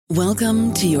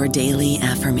Welcome to your daily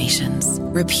affirmations.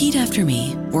 Repeat after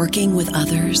me. Working with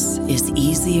others is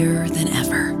easier than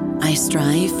ever. I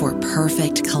strive for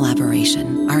perfect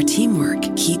collaboration. Our teamwork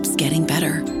keeps getting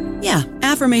better. Yeah,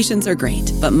 affirmations are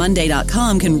great, but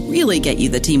Monday.com can really get you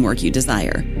the teamwork you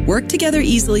desire. Work together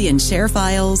easily and share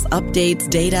files, updates,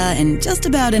 data, and just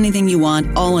about anything you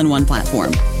want all in one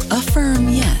platform. Affirm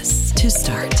yes to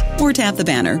start, or tap the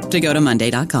banner to go to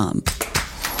Monday.com.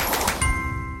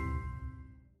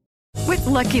 With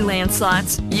Lucky Land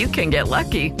Slots, you can get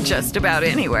lucky just about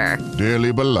anywhere.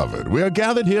 Dearly beloved, we are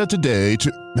gathered here today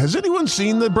to... Has anyone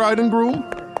seen the bride and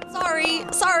groom?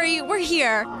 Sorry, we're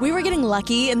here. We were getting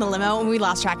lucky in the limo and we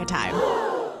lost track of time.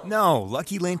 No,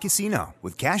 Lucky Land Casino,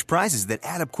 with cash prizes that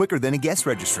add up quicker than a guest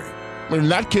registry. In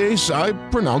that case, I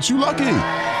pronounce you lucky.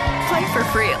 Play for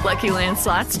free at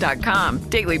LuckyLandSlots.com.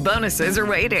 Daily bonuses are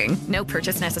waiting. No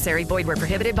purchase necessary. Void where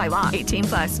prohibited by law.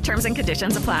 18+. Terms and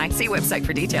conditions apply. See website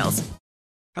for details.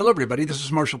 Hello, everybody. This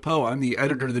is Marshall Poe. I'm the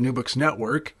editor of the New Books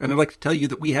Network, and I'd like to tell you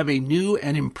that we have a new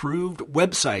and improved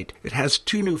website. It has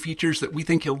two new features that we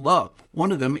think you'll love.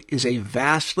 One of them is a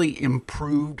vastly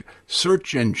improved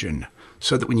search engine,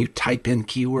 so that when you type in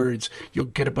keywords, you'll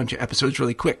get a bunch of episodes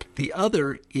really quick. The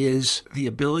other is the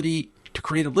ability to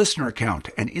create a listener account.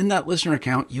 And in that listener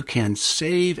account, you can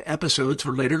save episodes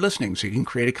for later listening. So you can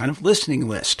create a kind of listening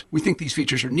list. We think these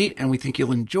features are neat and we think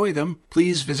you'll enjoy them.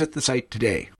 Please visit the site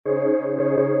today.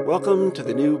 Welcome to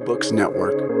the New Books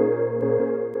Network.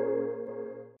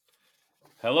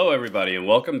 Hello, everybody, and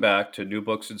welcome back to New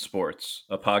Books in Sports,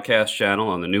 a podcast channel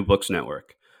on the New Books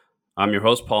Network. I'm your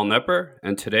host, Paul Nepper,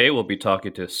 and today we'll be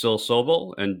talking to Sil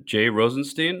Sobel and Jay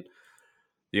Rosenstein,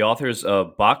 the authors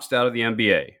of Boxed Out of the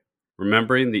NBA,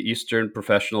 Remembering the Eastern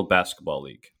Professional Basketball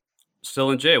League.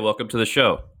 Sil and Jay, welcome to the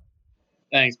show.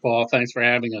 Thanks, Paul. Thanks for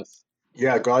having us.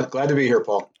 Yeah, glad to be here,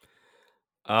 Paul.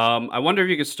 I wonder if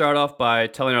you could start off by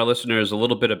telling our listeners a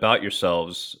little bit about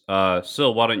yourselves.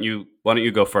 Sil, why don't you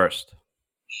go first?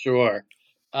 Sure.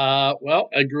 Well,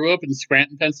 I grew up in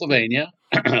Scranton, Pennsylvania,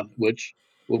 which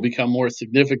will become more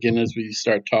significant as we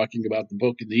start talking about the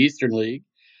book in the Eastern League.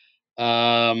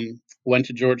 Went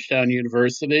to Georgetown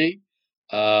University,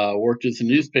 worked as a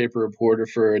newspaper reporter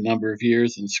for a number of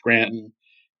years in Scranton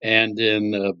and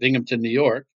in Binghamton, New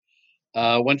York.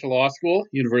 Went to law school,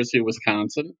 University of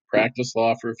Wisconsin, practiced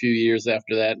law for a few years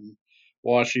after that in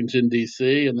Washington,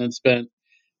 D.C., and then spent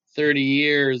 30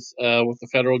 years with the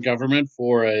federal government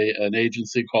for an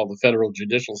agency called the Federal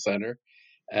Judicial Center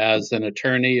as an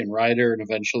attorney and writer and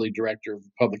eventually director of the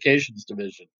Publications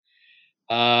Division.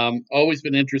 Always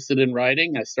been interested in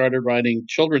writing. I started writing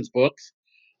children's books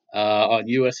on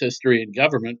U.S. history and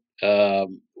government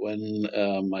when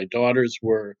my daughters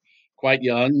were quite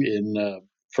young in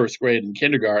first grade and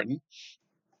kindergarten.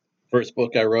 First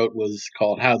book I wrote was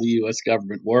called How the U.S.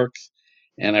 Government Works,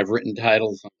 and I've written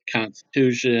titles on the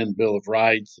Constitution, Bill of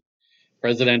Rights,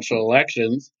 presidential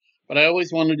elections. But I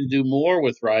always wanted to do more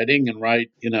with writing and write,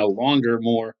 longer,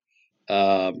 more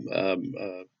adult,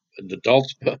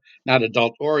 not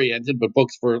adult oriented, but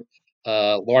books for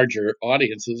larger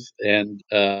audiences. And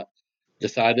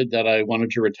decided that I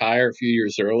wanted to retire a few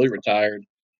years early. Retired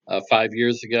 5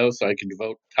 years ago, so I could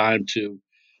devote time to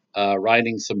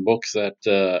writing some books that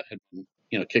had been,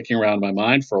 kicking around my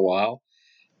mind for a while.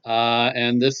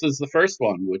 And this is the first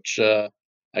one, which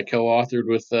I co-authored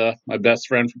with my best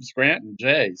friend from Scranton,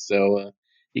 Jay. So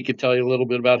he could tell you a little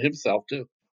bit about himself, too.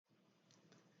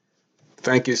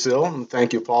 Thank you, Sil, and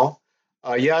thank you, Paul.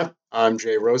 I'm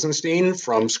Jay Rosenstein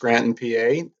from Scranton,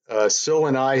 PA. Sil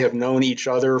and I have known each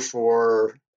other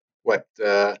for,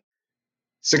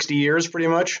 60 years, pretty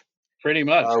much? Pretty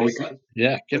much.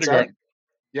 Kindergarten.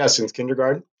 Yeah, since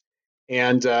kindergarten.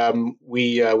 And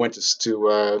we went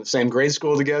to same grade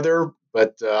school together,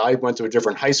 but I went to a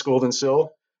different high school than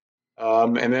Sil.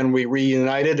 And then we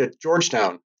reunited at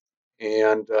Georgetown.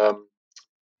 And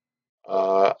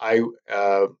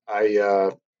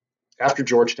after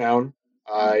Georgetown,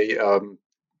 I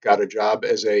got a job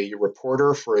as a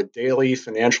reporter for a daily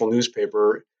financial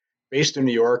newspaper based in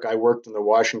New York. I worked in the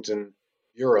Washington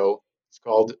bureau. It's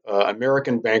called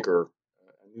American Banker,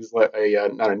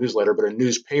 not a newsletter, but a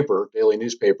newspaper, daily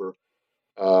newspaper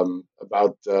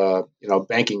about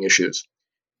banking issues.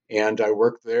 And I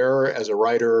worked there as a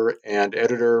writer and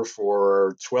editor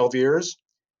for 12 years.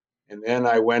 And then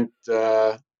I went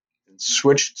and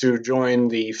switched to join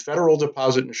the Federal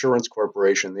Deposit Insurance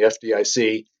Corporation, the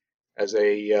FDIC, as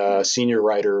a senior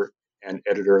writer and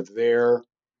editor there.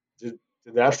 Did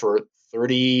that for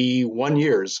 31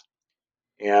 years.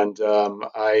 And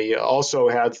I also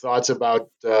had thoughts about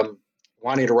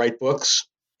wanting to write books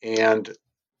and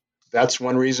that's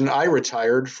one reason I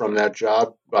retired from that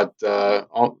job about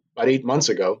 8 months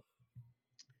ago.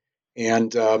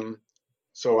 And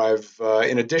so I've,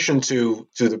 in addition to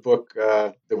the book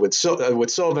with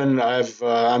Sylvan,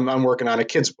 I'm working on a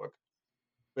kid's book.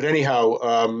 But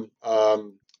anyhow,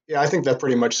 yeah, I think that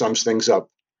pretty much sums things up.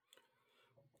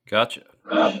 Gotcha.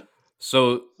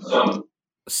 So,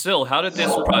 Sil, how did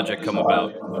this project come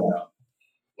about?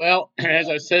 Well, as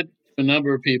I said to a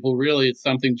number of people, really it's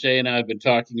something Jay and I have been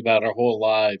talking about our whole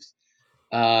lives.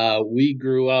 We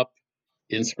grew up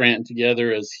in Scranton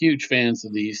together as huge fans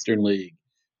of the Eastern League.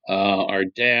 Our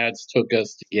dads took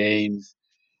us to games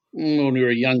when we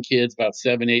were young kids, about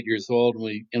 7, 8 years old, and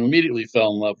we immediately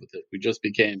fell in love with it. We just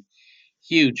became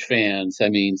huge fans. I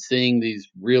mean, seeing these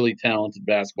really talented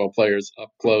basketball players up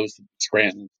close at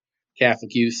Scranton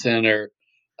Catholic Youth Center,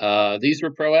 these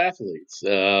were pro athletes,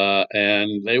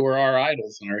 and they were our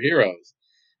idols and our heroes.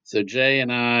 So Jay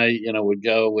and I, would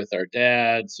go with our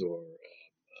dads or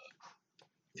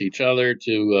with each other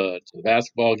to the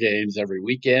basketball games every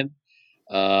weekend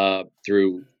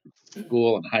through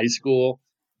school and high school.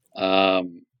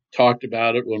 Talked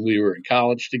about it when we were in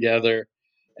college together.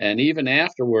 And even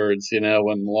afterwards,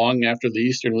 when long after the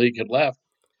Eastern League had left,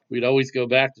 we'd always go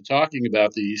back to talking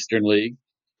about the Eastern League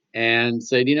and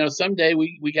said, someday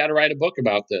we got to write a book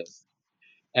about this.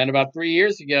 And about 3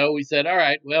 years ago, we said, all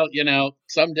right, well,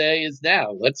 someday is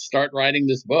now. Let's start writing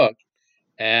this book.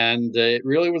 And it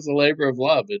really was a labor of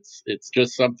love. It's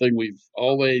just something we've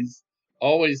always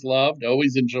loved,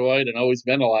 always enjoyed, and always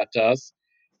meant a lot to us.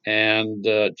 And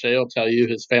Jay will tell you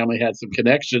his family had some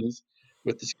connections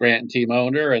with the Scranton team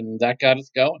owner, and that got us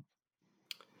going.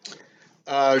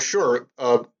 Sure.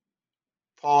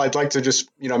 Paul, I'd like to just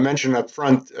mention up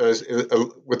front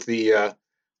with the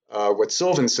what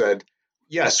Sylvan said.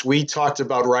 Yes, we talked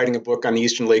about writing a book on the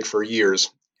Eastern League for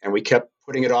years, and we kept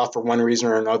putting it off for one reason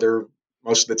or another.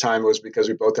 Most of the time it was because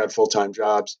we both had full-time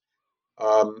jobs.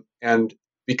 And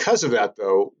because of that,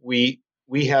 though, we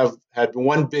have had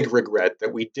one big regret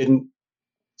that we didn't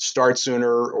start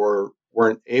sooner or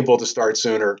weren't able to start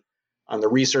sooner on the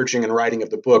researching and writing of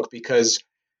the book, because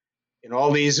in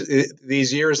all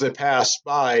these years that passed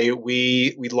by,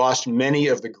 we lost many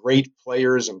of the great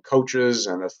players and coaches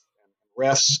and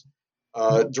refs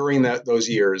during those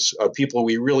years. People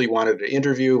we really wanted to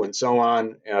interview and so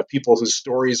on. People whose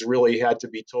stories really had to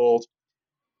be told.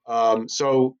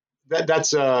 So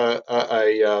that's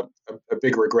a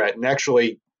big regret. And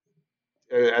actually,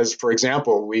 as for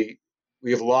example, we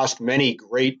have lost many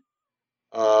great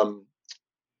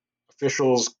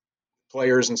officials,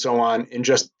 players, and so on in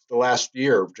just the last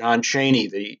year. John Chaney,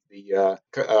 the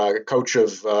coach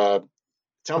of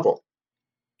Temple,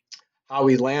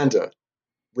 Howie Landa,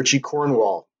 Richie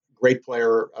Cornwall, great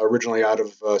player originally out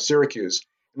of Syracuse.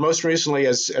 And most recently,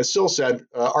 as Sil said,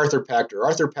 Arthur Pachter.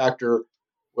 Arthur Pachter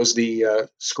was the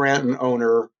Scranton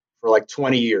owner for like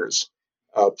 20 years.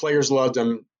 Players loved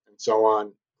him and so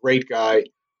on. Great guy.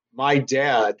 My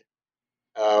dad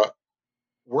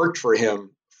worked for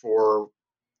him for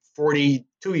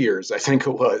 42 years, I think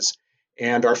it was.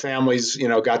 And our families,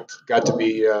 got to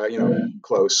be,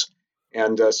 close.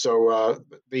 And so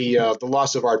the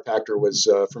loss of Art Pachter was,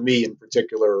 for me in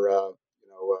particular,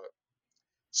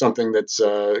 something that's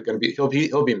going to be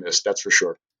he'll be missed. That's for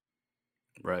sure.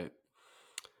 Right.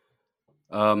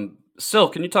 Sil,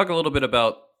 can you talk a little bit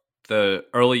about the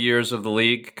early years of the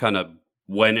league, kind of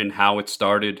when and how it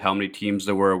started, how many teams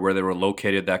there were, where they were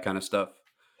located, that kind of stuff?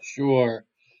 Sure.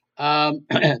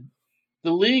 The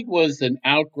league was an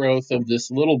outgrowth of this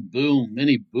little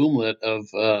mini boomlet of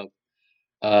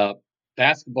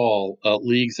basketball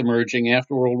leagues emerging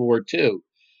after World War II.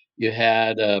 You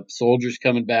had soldiers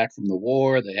coming back from the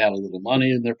war. They had a little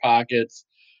money in their pockets.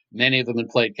 Many of them had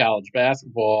played college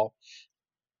basketball,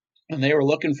 and they were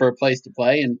looking for a place to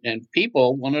play. And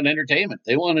people wanted entertainment.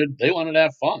 They wanted to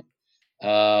have fun.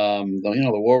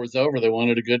 The war was over. They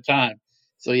wanted a good time.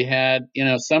 So you had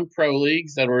some pro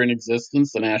leagues that were in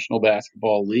existence: the National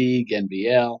Basketball League,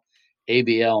 NBL,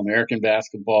 ABL, American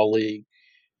Basketball League.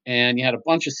 And you had a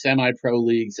bunch of semi-pro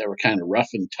leagues that were kind of rough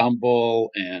and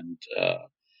tumble, and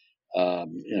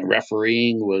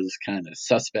refereeing was kind of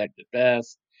suspect at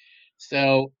best.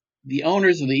 So the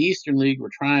owners of the Eastern League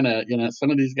were trying to, some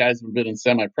of these guys have been in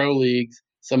semi-pro leagues.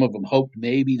 Some of them hoped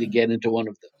maybe to get into one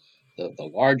of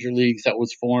the larger leagues that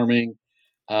was forming.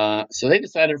 So they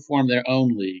decided to form their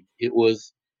own league. It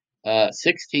was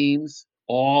 6 teams,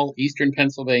 all Eastern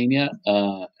Pennsylvania,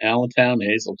 Allentown,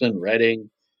 Hazleton, Reading,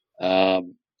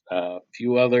 a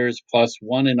few others, plus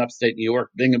one in upstate New York,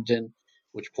 Binghamton,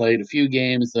 which played a few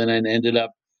games, then ended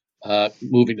up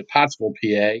moving to Pottsville,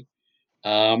 PA.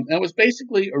 And it was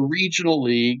basically a regional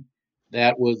league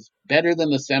that was better than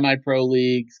the semi-pro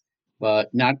leagues, but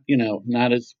not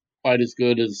as quite as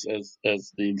good as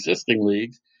the existing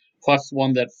leagues. Plus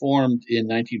one that formed in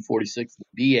 1946, the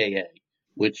BAA,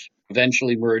 which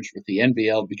eventually merged with the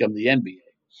NBL to become the NBA.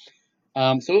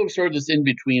 So it was sort of this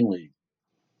in-between league,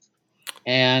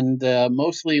 and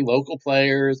mostly local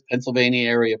players, Pennsylvania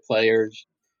area players.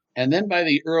 And then by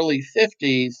the early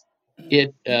 50s,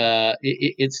 it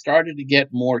started to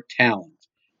get more talent.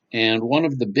 And one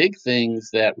of the big things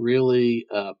that really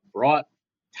brought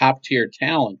top tier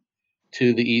talent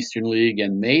to the Eastern League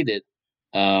and made it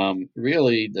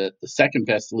really the second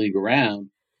best league around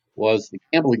was the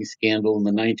gambling scandal in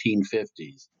the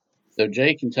 1950s. So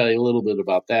Jay can tell you a little bit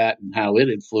about that and how it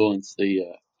influenced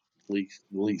the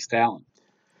league's talent.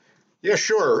 Yeah,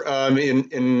 sure.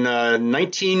 In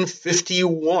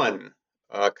 1951,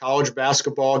 college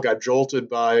basketball got jolted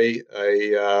by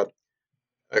a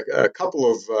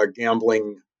couple of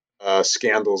gambling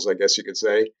scandals, I guess you could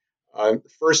say. The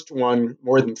first one,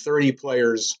 more than 30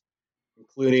 players,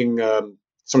 including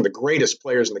some of the greatest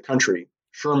players in the country,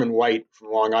 Sherman White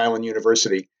from Long Island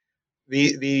University.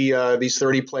 These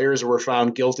 30 players were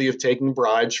found guilty of taking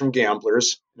bribes from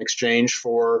gamblers in exchange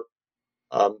for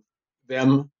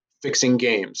them fixing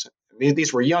games.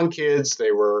 These were young kids.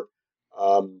 They were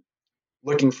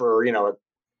looking for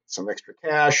some extra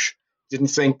cash. Didn't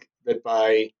think that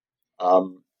by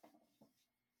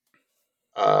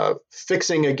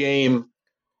fixing a game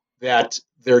that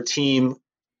their team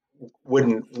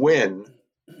wouldn't win.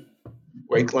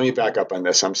 Wait, let me back up on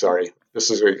this. I'm sorry. This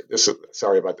is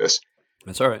sorry about this.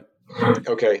 That's all right.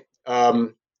 Okay.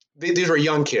 These were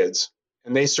young kids,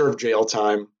 and they served jail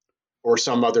time or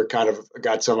some other kind of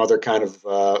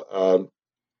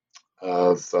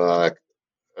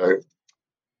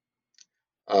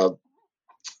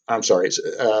I'm sorry.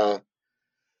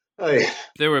 They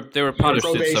were punished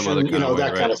probation, in some other kind of way,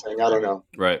 that right? kind of thing. I don't know.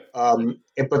 Right.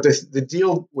 But the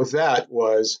deal with that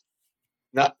was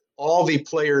not all the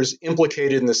players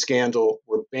implicated in the scandal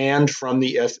were banned from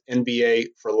the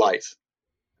NBA for life.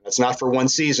 That's not for one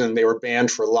season. They were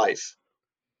banned for life.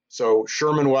 So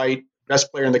Sherman White,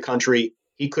 best player in the country,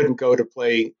 he couldn't go to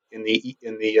play in the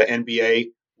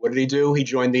NBA. What did he do? He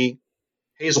joined the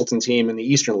Hazleton team in the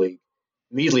Eastern League.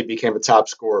 Immediately became a top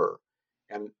scorer.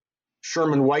 And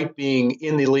Sherman White being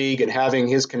in the league and having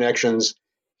his connections,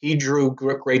 he drew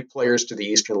great players to the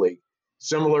Eastern League.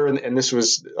 Similar, and this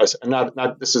was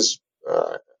not. This is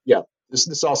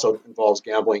This also involves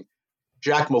gambling.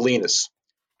 Jack Molinas,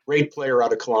 great player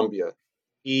out of Columbia.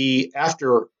 He,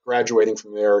 after graduating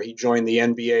from there, he joined the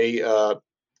NBA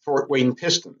Fort Wayne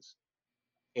Pistons,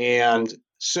 and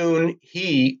soon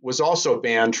he was also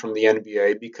banned from the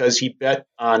NBA because he bet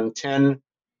on 10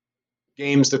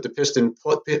 games that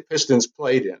the Pistons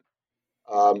played in.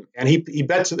 And he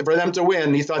bet for them to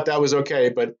win. He thought that was okay,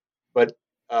 but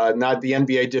not the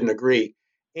NBA didn't agree.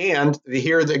 And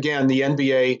here again, the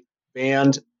NBA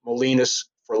banned Molinas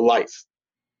for life.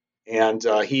 And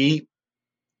he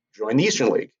joined the Eastern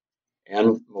League.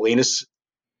 And Molinas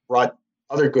brought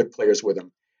other good players with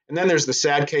him. And then there's the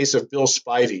sad case of Bill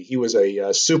Spivey. He was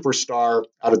a superstar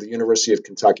out of the University of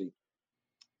Kentucky.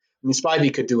 I mean,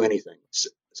 Spivey could do anything.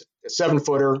 A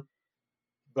 7-footer,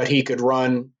 but he could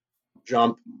run,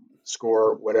 jump,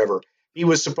 score, whatever. He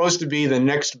was supposed to be the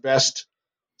next best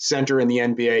center in the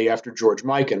NBA after George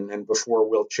Mikan and before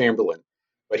Wilt Chamberlain.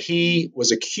 But he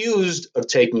was accused of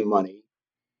taking money.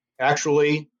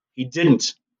 Actually, he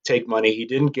didn't take money. He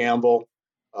didn't gamble.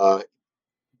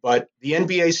 But the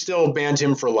NBA still banned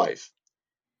him for life.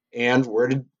 And where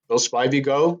did Bill Spivey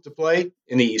go to play?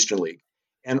 In the Eastern League.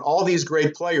 And all these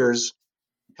great players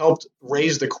helped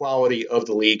raise the quality of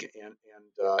the league and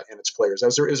its players. That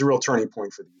was a real turning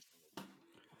point for the Eastern League.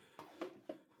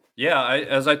 Yeah,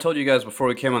 as I told you guys before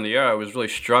we came on the air, I was really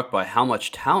struck by how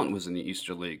much talent was in the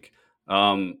Eastern League.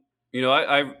 I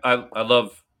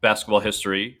love basketball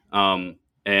history and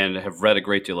have read a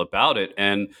great deal about it.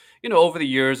 And over the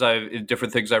years,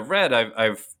 different things I've read,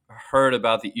 I've heard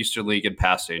about the Eastern League in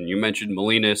passing. You mentioned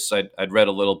Molinas. I'd read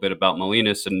a little bit about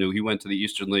Molinas and knew he went to the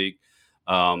Eastern League.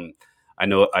 I've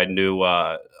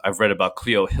read about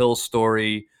Cleo Hill's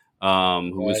story,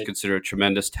 who was considered a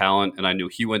tremendous talent, and I knew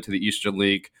he went to the Eastern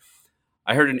League.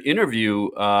 I heard an interview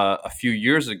a few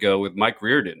years ago with Mike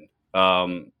Reardon.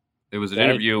 It was an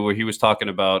interview where he was talking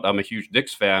about, I'm a huge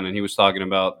Knicks fan, and he was talking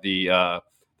about the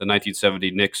 1970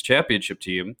 Knicks championship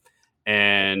team,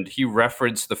 and he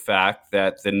referenced the fact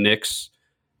that the Knicks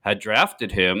had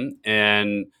drafted him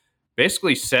and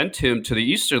basically sent him to the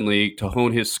Eastern League to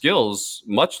hone his skills,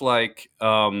 much like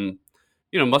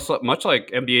much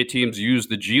like NBA teams use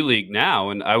the G League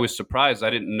now. And I was surprised. I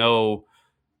didn't know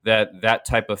that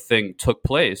type of thing took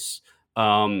place.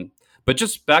 But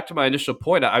just back to my initial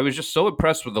point, I was just so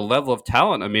impressed with the level of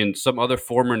talent. I mean, some other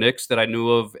former Knicks that I knew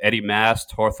of, Eddie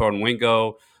Mast, Hawthorne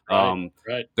Wingo,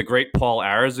 Right. the great Paul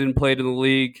Arizin played in the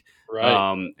league,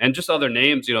 Right. and just other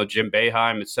names, Jim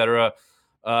Boeheim, etc.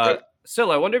 Yep.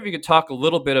 Sil, I wonder if you could talk a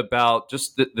little bit about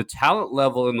just the talent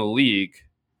level in the league,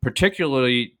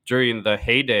 particularly during the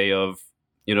heyday of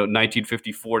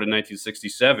 1954 to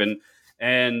 1967,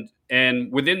 and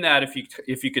within that,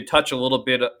 if you could touch a little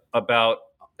bit about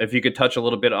if you could touch a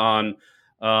little bit on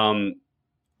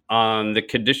the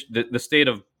condition the state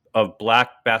of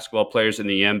black basketball players in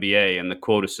the NBA and the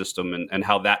quota system, and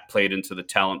how that played into the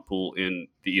talent pool in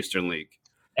the Eastern League.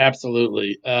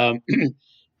 Absolutely. I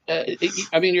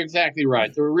mean, you're exactly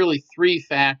right. There were really three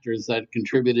factors that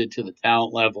contributed to the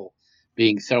talent level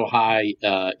being so high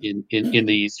in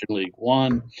the Eastern League.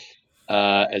 One,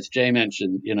 as Jay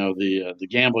mentioned, the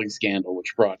gambling scandal,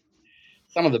 which brought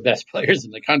some of the best players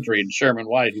in the country, and Sherman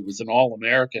White, who was an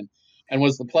All-American and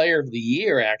was the player of the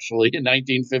year, actually, in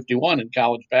 1951 in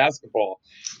college basketball.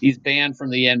 He's banned from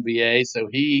the NBA, so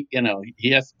he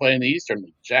has to play in the Eastern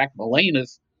League. Jack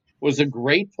Molinas was a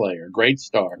great player, great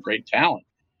star, great talent.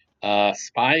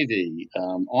 Spivey,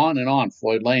 on and on,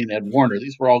 Floyd Lane, Ed Warner.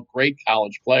 These were all great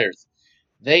college players.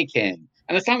 They came.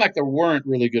 And it's not like there weren't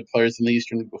really good players in the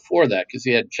Eastern League before that, because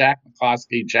you had Jack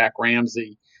McCloskey, Jack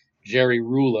Ramsey, Jerry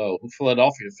Rulo, who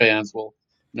Philadelphia fans will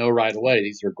know right away.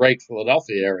 These are great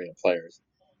Philadelphia area players.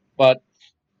 But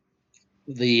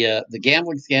the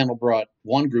gambling scandal brought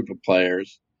one group of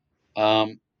players.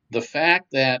 The fact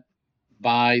that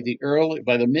by the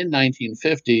mid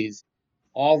 1950s,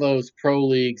 all those pro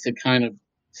leagues had kind of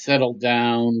settled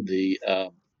down. The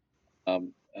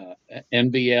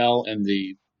NBL and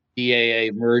the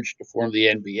PAA merged to form the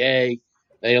NBA.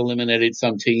 They eliminated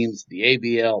some teams. The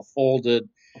ABL folded.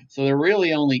 So there are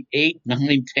really only 8,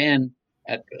 9, 10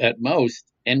 at most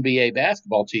NBA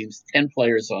basketball teams, 10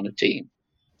 players on a team.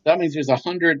 That means there's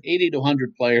 180 to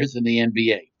 100 players in the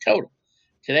NBA total.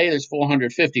 Today, there's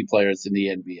 450 players in the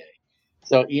NBA.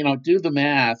 So, do the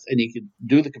math and you could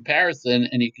do the comparison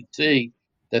and you could see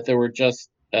that there were just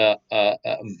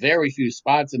very few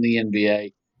spots in the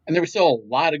NBA, and there were still a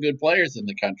lot of good players in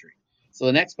the country. So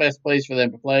the next best place for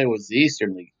them to play was the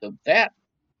Eastern League. So that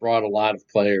brought a lot of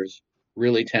players,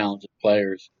 really talented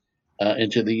players,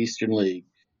 into the Eastern League.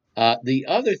 The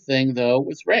other thing, though,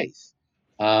 was race.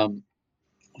 The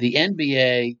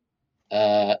NBA,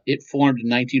 it formed in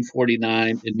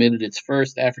 1949, admitted its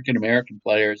first African American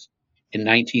players in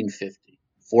 1950,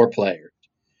 4 players.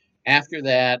 After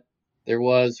that, there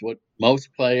was what most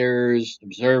players,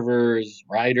 observers,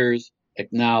 writers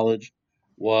acknowledged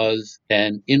was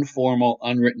an informal,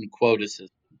 unwritten quota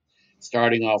system,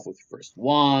 starting off with first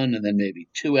 1 and then maybe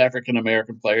 2 African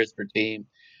American players per team.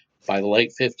 By the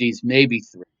late 50s, maybe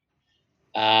 3.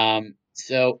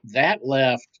 So that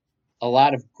left a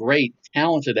lot of great,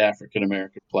 talented African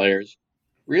American players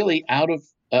really out of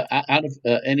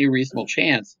any reasonable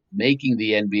chance making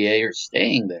the NBA or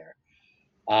staying there.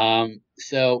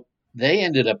 So they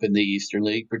ended up in the Eastern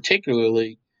League,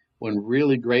 particularly when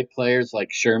really great players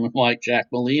like Sherman White,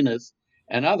 Jack Molinas,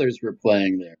 and others were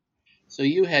playing there. So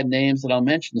you had names, and I'll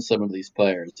mention some of these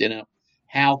players.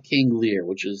 Hal King Lear,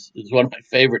 which is one of my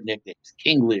favorite nicknames,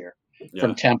 King Lear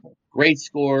from Temple. Great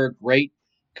scorer, great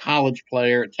college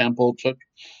player at Temple. Took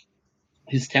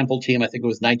his Temple team, I think it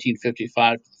was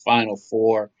 1955, to the Final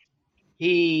Four.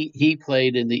 He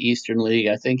played in the Eastern League.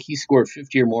 I think he scored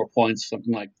 50 or more points,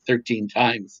 something like 13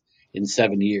 times in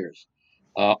 7 years.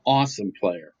 Awesome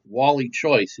player. Wally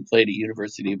Choice, who played at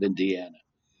University of Indiana.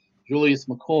 Julius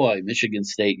McCoy, Michigan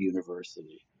State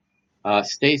University.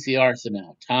 Stacey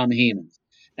Arsenault, Tom Hemans.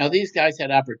 Now, these guys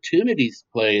had opportunities to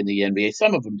play in the NBA.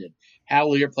 Some of them did.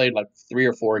 Hal Lear played like 3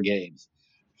 or 4 games.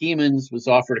 Hemans was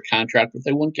offered a contract, but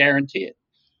they wouldn't guarantee it.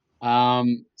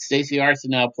 Stacey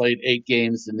Arsenault played 8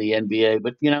 games in the NBA,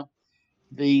 but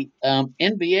the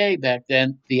NBA back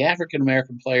then, the African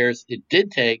American players it did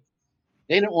take,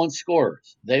 they didn't want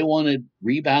scorers. They wanted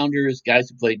rebounders, guys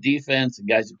who played defense, and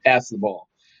guys who passed the ball.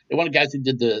 They wanted guys who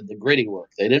did the gritty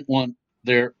work. They didn't want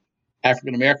their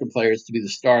African American players to be the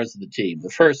stars of the team. The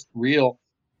first real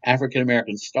African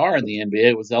American star in the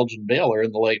NBA was Elgin Baylor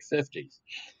in the late 50s.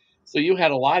 So you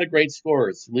had a lot of great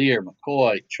scorers: Lear,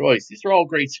 McCoy, Choice. These are all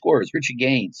great scorers. Richie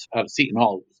Gaines out of Seton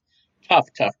Hall, tough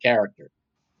character.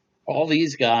 All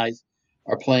these guys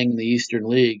are playing in the Eastern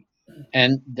League,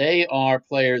 and they are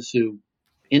players who,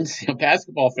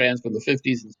 basketball fans from the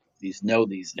 50s and 60s know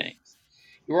these names.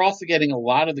 You were also getting a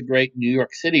lot of the great New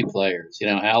York City players,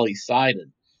 Ali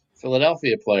Seiden,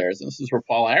 Philadelphia players, and this is where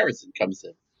Paul Arizin comes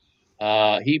in.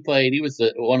 He was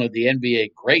one of the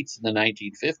NBA greats in the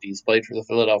 1950s, played for the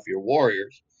Philadelphia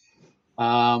Warriors.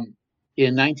 In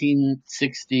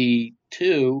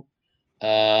 1962,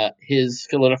 his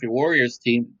Philadelphia Warriors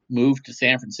team moved to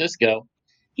San Francisco.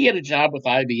 He had a job with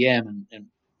IBM, and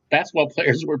basketball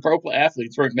players pro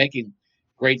athletes weren't making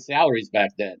great salaries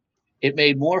back then. It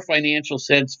made more financial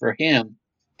sense for him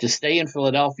to stay in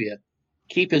Philadelphia,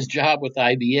 keep his job with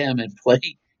IBM, and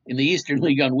play in the Eastern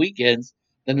League on weekends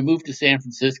than to move to San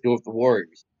Francisco with the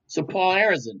Warriors. So Paul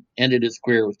Arizin ended his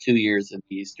career with 2 years in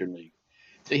the Eastern League.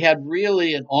 So he had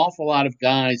really an awful lot of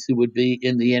guys who would be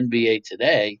in the NBA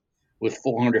today with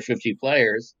 450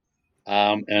 players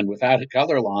and without a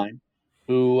color line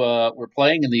who were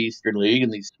playing in the Eastern League in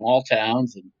these small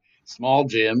towns and small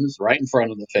gyms right in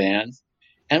front of the fans.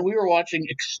 And we were watching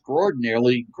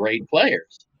extraordinarily great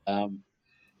players. You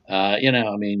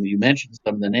mentioned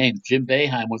some of the names. Jim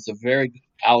Boeheim was a very good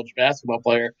college basketball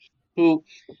player who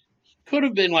could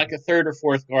have been like a third or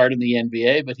fourth guard in the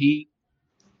NBA, but he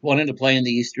wanted to play in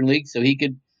the Eastern League so he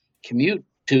could commute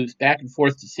back and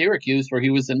forth to Syracuse, where he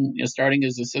was starting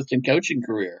his assistant coaching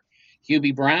career.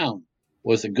 Hubie Brown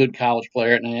was a good college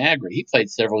player at Niagara. He played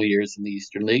several years in the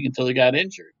Eastern League until he got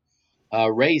injured.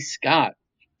 Ray Scott,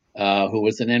 who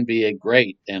was an NBA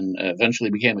great and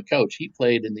eventually became a coach, he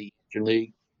played in the Eastern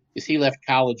League because he left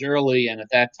college early, and at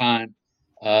that time,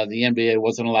 the NBA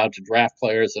wasn't allowed to draft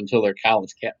players until their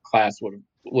college class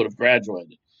would have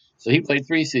graduated. So he played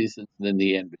 3 seasons in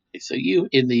the NBA.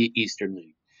 In the Eastern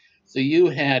League. So you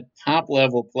had top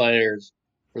level players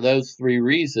for those 3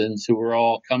 reasons who were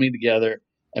all coming together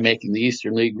and making the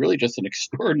Eastern League really just an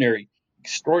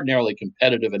extraordinarily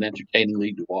competitive and entertaining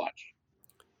league to watch.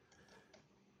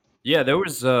 Yeah, there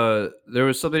was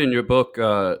something in your book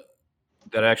that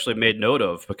I actually made note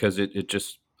of because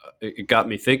it got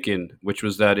me thinking, which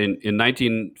was that in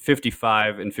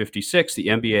 1955 and 56, the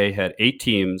NBA had 8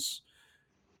 teams,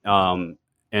 and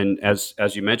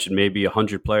as you mentioned, maybe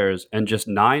 100 players, and just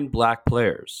 9 black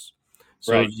players.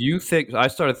 So Right. I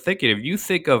started thinking, if you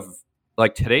think of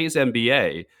like today's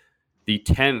NBA, the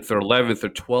 10th or 11th or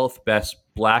 12th best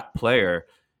black player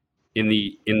in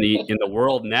the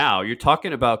world now, you're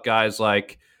talking about guys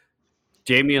like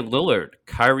Damian Lillard,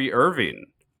 Kyrie Irving,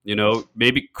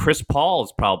 maybe Chris Paul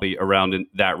is probably around in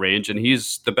that range, and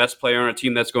he's the best player on a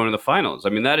team that's going to the finals. I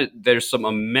mean, there's some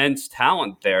immense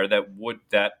talent there that would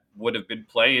have been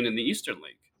playing in the Eastern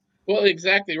League. Well,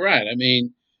 exactly right. I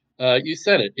mean, you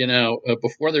said it.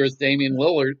 Before there was Damian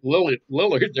Lillard,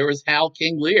 there was Hal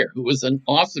King Lear, who was an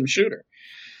awesome shooter.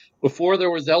 Before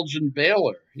there was Elgin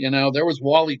Baylor, there was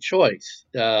Wally Choice,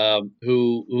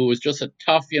 who was just a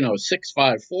tough,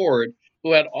 6'5" forward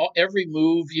who had every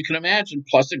move you can imagine,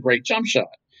 plus a great jump shot.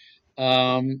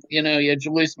 You had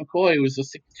Julius McCoy, who was a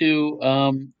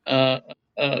 6'2"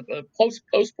 post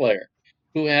player,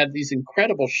 who had these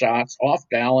incredible shots, off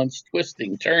balance,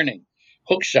 twisting, turning,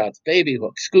 hook shots, baby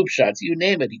hooks, scoop shots, you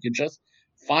name it. He could just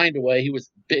find a way. He was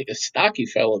big, a stocky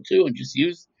fellow too, and just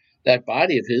used that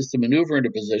body of his to maneuver into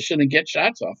position and get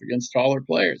shots off against taller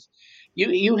players.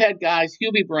 You had guys.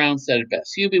 Hubie Brown said it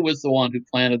best. Hubie was the one who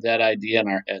planted that idea in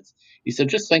our heads. He said,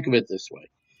 just think of it this way.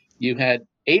 You had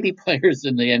 80 players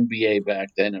in the NBA back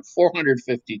then and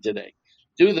 450 today.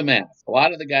 Do the math. A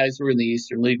lot of the guys who were in the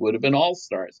Eastern League would have been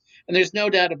all-stars, and there's no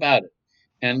doubt about it.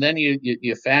 And then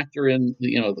you factor in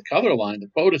the color line, the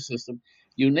quota system.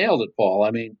 You nailed it, Paul.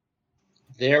 I mean,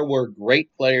 there were great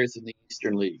players in the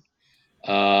Eastern League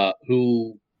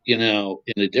who, in a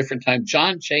different time,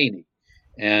 John Chaney.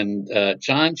 And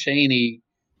John Chaney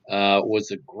was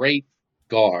a great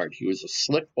guard. He was a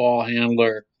slick ball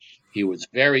handler. He was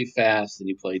very fast, and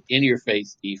he played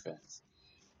in-your-face defense.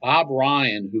 Bob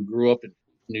Ryan, who grew up in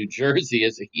New Jersey,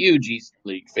 is a huge Eastern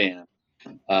League fan,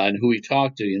 and who we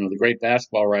talked to, the great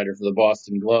basketball writer for the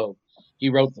Boston Globe. He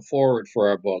wrote the foreword for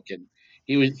our book, and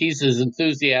he's as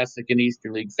enthusiastic an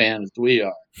Eastern League fan as we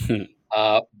are.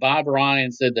 Bob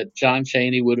Ryan said that John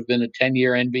Chaney would have been a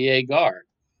 10-year NBA guard,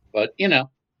 but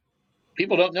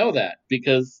people don't know that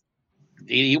because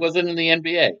he wasn't in the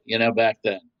NBA, back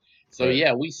then. So Right.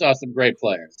 yeah, we saw some great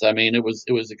players. I mean, it was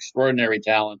extraordinary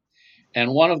talent.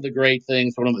 And one of the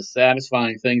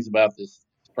satisfying things about this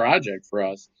project for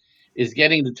us is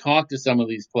getting to talk to some of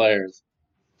these players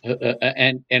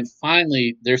and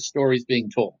finally their stories being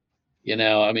told.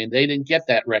 I mean, they didn't get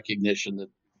that recognition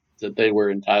that they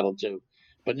were entitled to,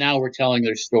 but now we're telling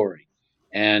their story.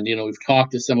 And, we've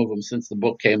talked to some of them since the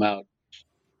book came out,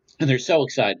 and they're so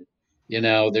excited.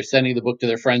 They're sending the book to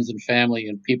their friends and family,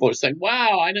 and people are saying,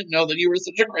 wow, I didn't know that you were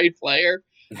such a great player.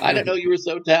 I didn't know you were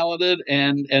so talented.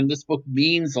 And this book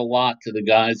means a lot to the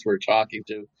guys we're talking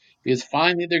to because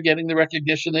finally they're getting the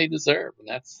recognition they deserve, and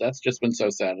that's just been so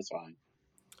satisfying.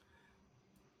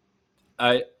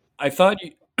 I thought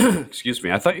you excuse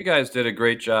me. I thought you guys did a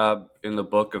great job in the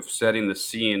book of setting the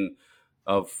scene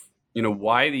of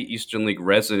why the Eastern League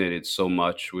resonated so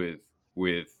much with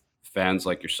fans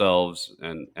like yourselves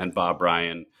and Bob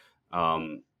Ryan.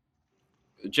 Um,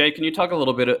 Jay, can you talk a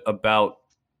little bit about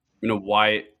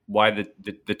why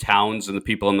the towns and the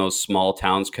people in those small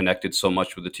towns connected so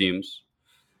much with the teams?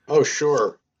 Oh,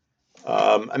 sure.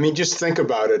 I mean, just think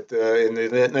about it. In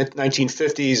the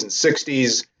 1950s and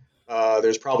 60s,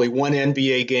 there's probably one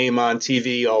NBA game on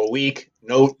TV all week.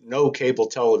 No cable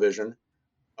television.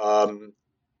 Um,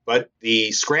 but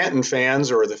the Scranton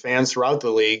fans or the fans throughout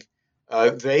the league,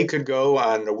 they could go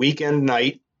on a weekend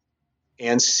night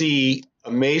and see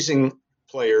amazing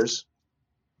players,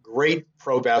 great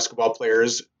pro basketball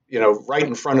players, right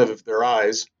in front of their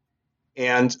eyes,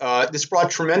 and this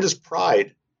brought tremendous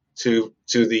pride to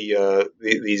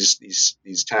these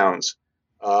towns.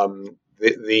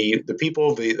 The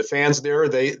people, the fans there,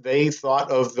 they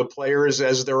thought of the players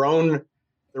as their own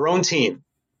team,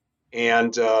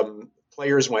 and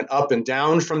players went up and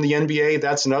down from the NBA.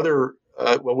 That's another.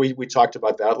 Well, we talked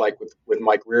about that, like with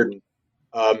Mike Reardon.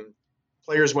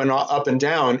 Players went up and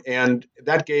down, and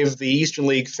that gave the Eastern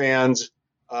League fans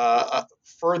a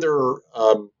further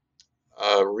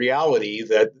reality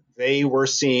that they were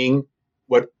seeing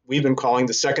what we've been calling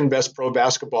the second best pro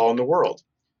basketball in the world.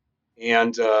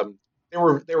 And they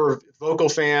were vocal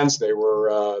fans. They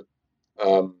were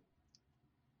and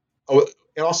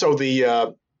also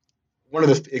the one of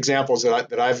the examples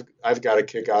that I've got a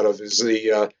kick out of is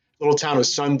the little town of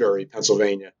Sunbury,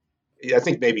 Pennsylvania. I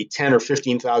think maybe 10 or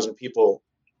 15,000 people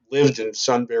lived in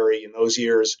Sunbury in those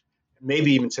years.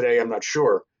 Maybe even today, I'm not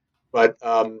sure. But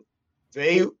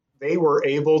they they were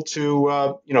able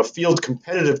to field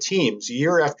competitive teams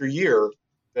year after year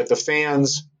that the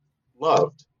fans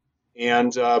loved,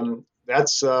 and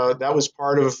that was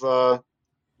part of the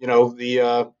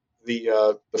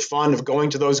fun of going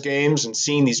to those games and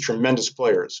seeing these tremendous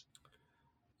players.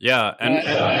 Yeah,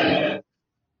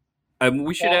 and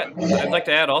we should. I'd like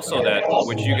to add also that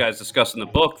which you guys discuss in the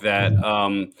book that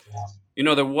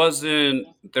there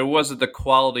wasn't the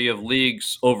quality of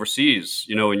leagues overseas.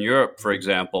 In Europe, for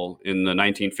example, in the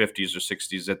 1950s or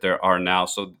 60s that there are now.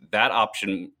 So that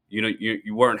option,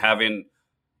 you weren't having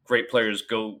great players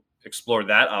go explore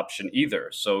that option either.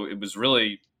 So it was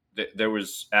really there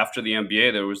was after the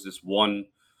NBA there was this one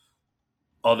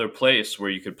other place where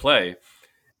you could play.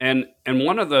 And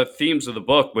one of the themes of the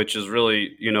book, which is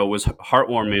really was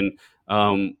heartwarming,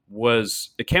 was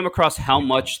it came across how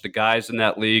much the guys in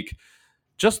that league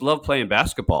just love playing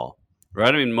basketball,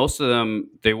 right? I mean, most of them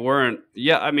they weren't.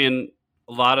 Yeah, I mean,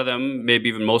 a lot of them, maybe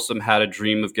even most of them, had a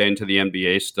dream of getting to the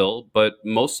NBA still, but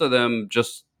most of them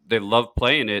just they love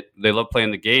playing it. They love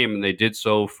playing the game, and they did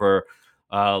so for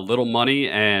little money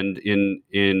and in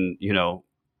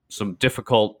some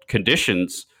difficult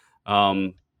conditions.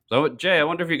 So, Jay, I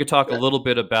wonder if you could talk a little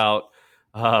bit about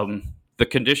the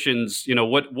conditions.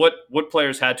 What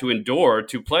players had to endure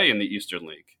to play in the Eastern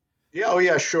League. Yeah, oh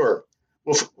yeah, sure.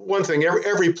 Well, one thing,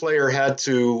 every player had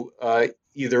to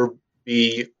either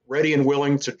be ready and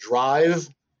willing to drive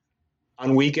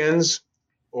on weekends,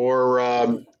 or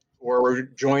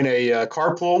join a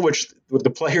carpool, which the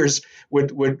players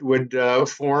would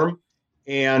form.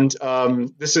 And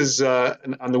this is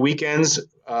on the weekends,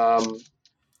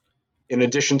 in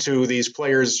addition to these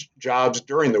players' jobs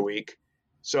during the week.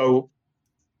 So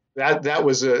that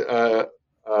was an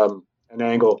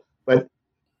angle. But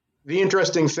the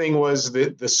interesting thing was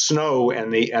the snow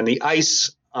and the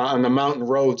ice on the mountain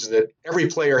roads that every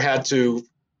player had to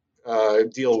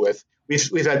deal with.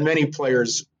 We've had many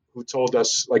players who told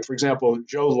us, like for example,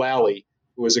 Joe Lally,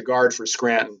 who was a guard for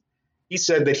Scranton. He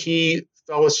said that he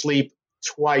fell asleep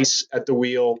twice at the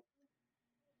wheel,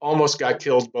 almost got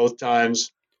killed both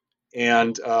times,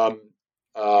 and uh,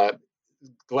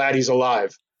 glad he's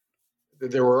alive.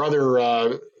 There were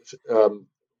other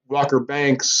Walker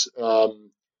Banks.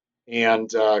 And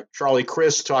Charlie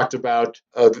Chris talked about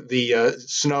the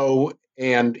snow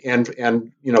and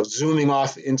zooming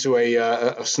off into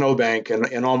a snowbank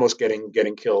and almost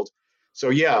getting killed. So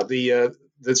yeah, the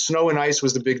snow and ice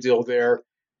was the big deal there.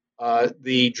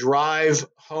 The drive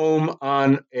home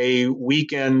on a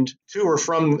weekend to or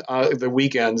from the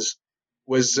weekends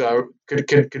was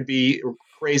could be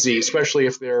crazy, especially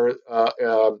if there's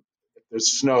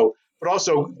snow. But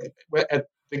also,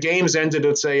 the games ended,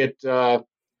 let's say at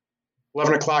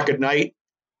 11 o'clock at night.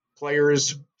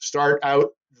 Players start out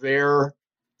there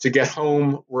to get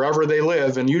home wherever they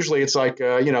live, and usually it's like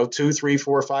 2, 3,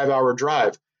 4, 5 hour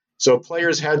drive. So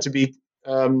players had to be,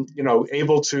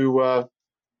 able to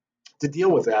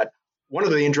deal with that. One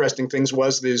of the interesting things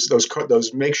was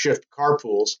those makeshift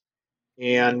carpools,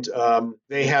 and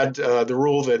they had the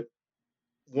rule that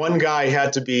one guy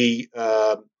had to be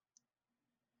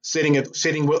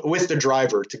sitting with the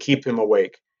driver to keep him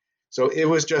awake. So it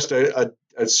was just a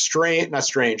strange, not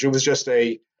strange. It was just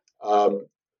a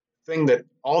thing that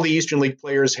all the Eastern League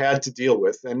players had to deal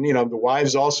with, and the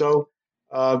wives also.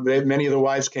 Many of the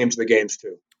wives came to the games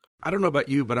too. I don't know about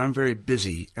you, but I'm very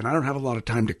busy and I don't have a lot of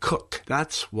time to cook.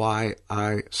 That's why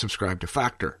I subscribe to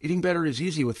Factor. Eating better is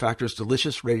easy with Factor's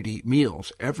delicious, ready-to-eat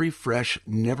meals. Every fresh,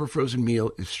 never frozen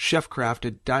meal is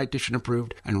chef-crafted, dietitian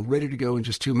approved, and ready to go in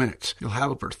just 2 minutes. You'll have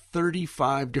over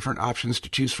 35 different options to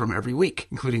choose from every week,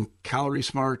 including Calorie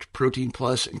Smart, Protein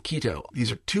Plus, and Keto.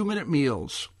 These are 2-minute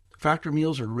meals. Factor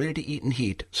meals are ready to eat and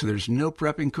heat, so there's no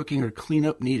prepping, cooking, or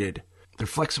cleanup needed. They're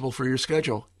flexible for your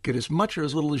schedule. Get as much or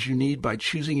as little as you need by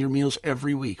choosing your meals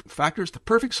every week. Factor is the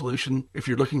perfect solution if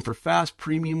you're looking for fast,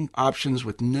 premium options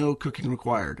with no cooking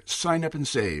required. Sign up and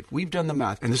save. We've done the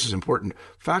math, and this is important.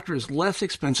 Factor is less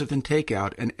expensive than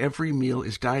takeout, and every meal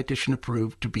is dietitian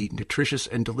approved to be nutritious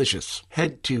and delicious.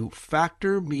 Head to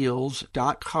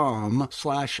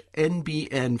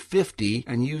factormeals.com/NBN50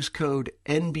 and use code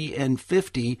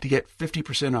NBN50 to get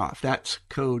 50% off. That's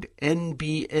code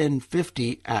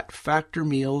NBN50 at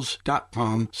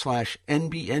factormeals.com/NBN50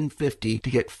 to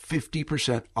get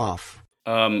 50% off.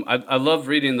 I love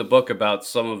reading the book about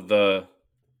some of the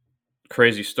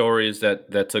crazy stories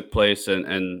that took place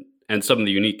and some of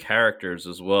the unique characters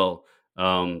as well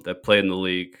that played in the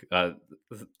league. I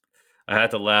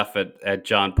had to laugh at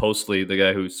John Postley, the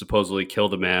guy who supposedly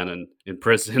killed a man in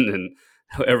prison, and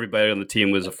everybody on the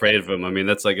team was afraid of him. I mean,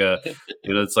 that's like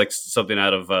it's like something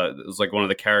out of it was like one of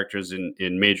the characters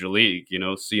in Major League,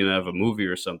 seen out of a movie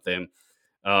or something.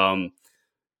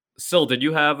 Sil, did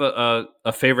you have a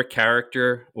favorite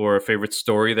character or a favorite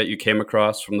story that you came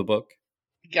across from the book?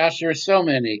 Gosh, there are so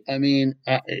many. I mean,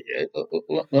 let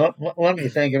me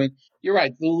think. I mean, you're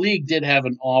right. The league did have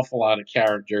an awful lot of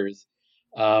characters.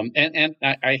 And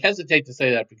I hesitate to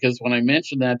say that because when I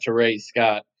mentioned that to Ray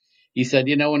Scott, he said,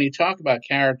 when you talk about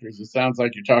characters, it sounds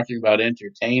like you're talking about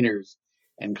entertainers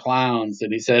and clowns.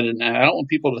 And he said, and I don't want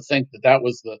people to think that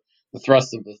was the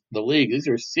thrust of the league. These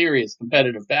are serious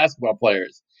competitive basketball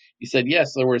players. He said,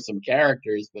 yes, there were some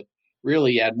characters, but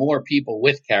really you had more people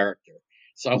with character.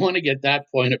 So I want to get that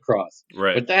point across.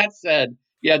 Right. But that said,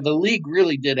 yeah, the league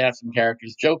really did have some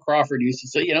characters. Joe Crawford used to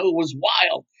say, it was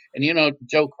wild. And,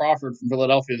 Joe Crawford from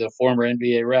Philadelphia, the former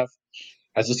NBA ref,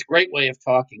 has this great way of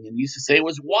talking and used to say it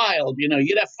was wild. You'd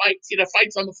have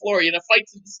fights on the floor. You'd have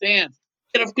fights in the stands.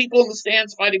 You'd have people in the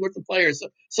stands fighting with the players.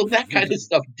 So that kind of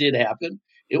stuff did happen.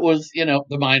 It was,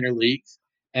 the minor leagues.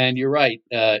 And you're right.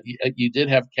 You did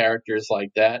have characters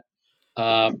like that.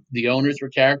 The owners were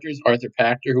characters. Arthur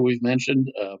Pachter, who we've mentioned,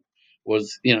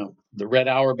 was, the Red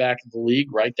Auerbach of the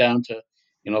league, right down to,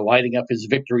 lighting up his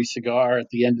victory cigar at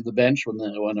the end of the bench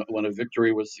when a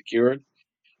victory was secured.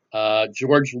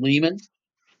 George Lehman,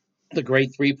 the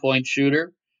great 3-point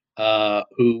shooter,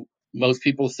 who most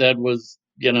people said was,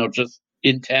 just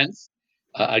intense.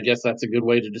 I guess that's a good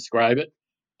way to describe it.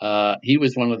 He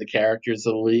was one of the characters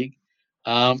of the league.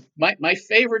 My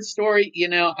favorite story,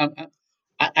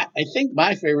 I think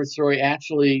my favorite story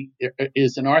actually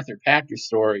is an Arthur Pachter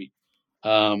story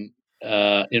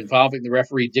involving the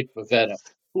referee Dick Bavetta,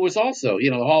 who was also, the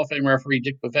Hall of Fame referee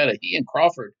Dick Bavetta. He and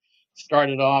Crawford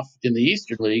started off in the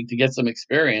Eastern League to get some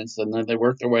experience, and then they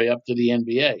worked their way up to the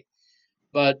NBA.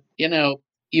 But,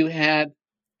 you had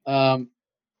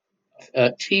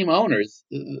team owners.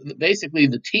 Basically,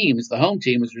 the home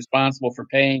team was responsible for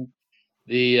paying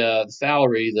the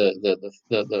salary,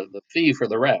 the fee for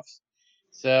the refs.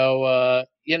 So,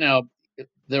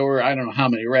 there were, I don't know how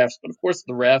many refs, but of course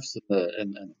the refs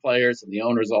and the players and the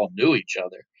owners all knew each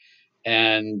other.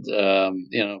 And,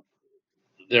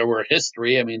 there were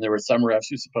history. I mean, there were some refs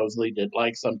who supposedly did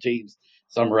like some teams,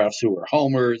 some refs who were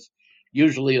homers.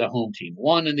 Usually the home team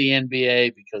won in the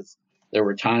NBA because there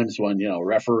were times when,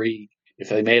 referee, if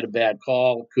they made a bad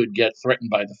call, could get threatened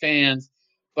by the fans.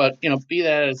 But, be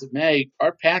that as it may,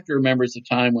 Art Pachter remembers a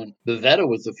time when Bavetta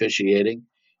was officiating,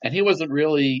 and he wasn't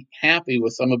really happy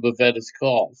with some of Bavetta's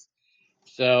calls.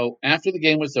 So after the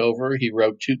game was over, he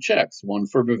wrote 2 checks, one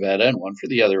for Bavetta and one for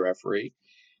the other referee.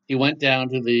 He went down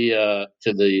to the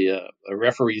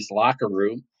referee's locker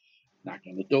room, knocked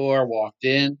on the door, walked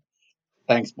in,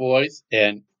 thanks boys,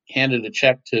 and handed a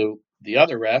check to the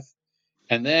other ref.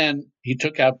 And then he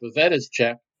took out Bavetta's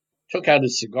check, took out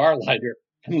his cigar lighter,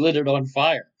 and lit it on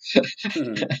fire.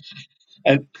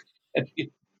 and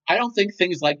I don't think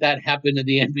things like that happen in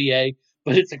the NBA,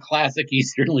 but it's a classic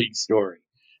Eastern League story.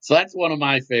 So that's one of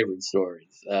my favorite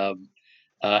stories.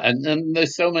 And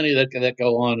there's so many that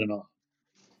go on and on.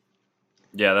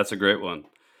 Yeah, that's a great one.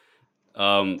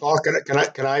 Paul,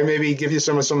 can I maybe give you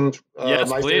some Yes,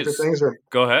 my favorite please. things? Or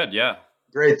Go ahead. Yeah.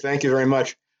 great, thank you very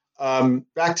much.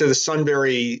 Back to the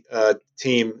Sunbury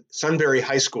team, Sunbury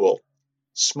High School,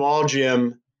 small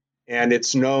gym, and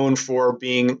it's known for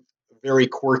being a very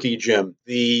quirky gym.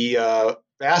 The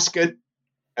basket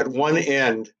at one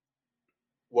end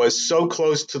was so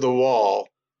close to the wall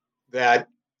that,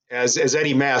 as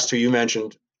Eddie Mast, who you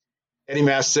mentioned, Eddie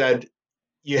Mast said,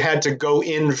 you had to go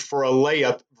in for a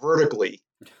layup vertically.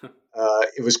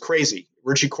 It was crazy.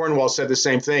 Richie Cornwall said the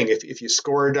same thing. If you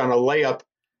scored on a layup,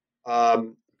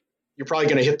 you're probably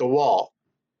going to hit the wall.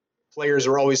 Players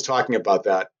are always talking about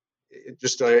that.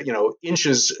 Just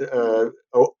inches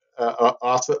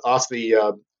off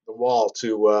the wall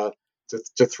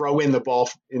to throw in the ball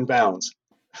in bounds.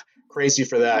 Crazy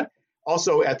for that.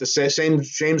 Also, at the same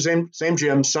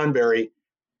gym, Sunbury,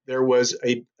 there was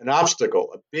an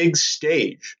obstacle, a big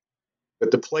stage that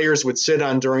the players would sit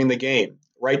on during the game,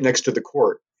 right next to the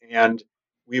court. And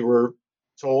we were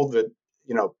told that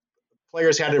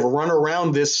players had to run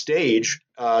around this stage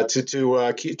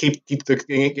to keep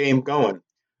the game going.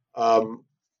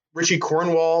 Richie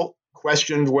Cornwall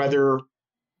questioned whether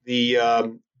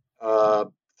the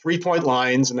 3-point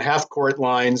lines and the half court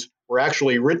lines were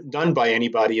actually done by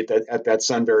anybody at that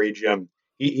Sunbury gym.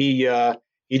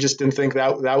 He just didn't think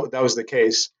that was the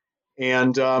case.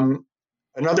 And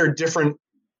another different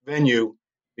venue,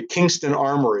 the Kingston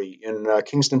Armory in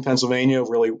Kingston, Pennsylvania,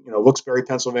 really Wilkes-Barre,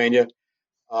 Pennsylvania.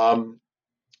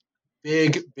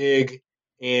 Big,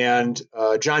 and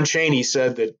John Chaney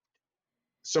said that,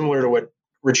 similar to what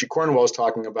Richie Cornwall was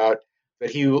talking about,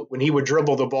 that when he would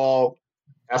dribble the ball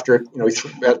after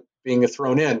being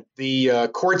thrown in, the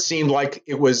court seemed like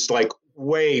it was like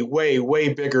way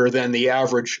bigger than the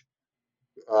average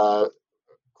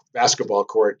basketball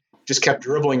court. Just kept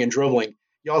dribbling and dribbling.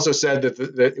 He also said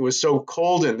that it was so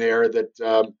cold in there that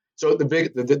so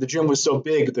the gym was so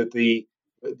big that the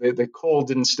cold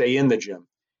didn't stay in the gym.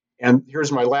 And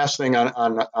here's my last thing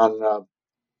on the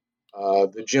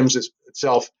gyms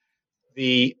itself.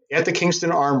 At the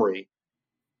Kingston Armory,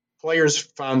 players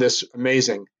found this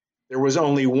amazing. There was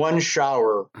only one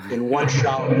shower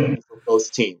for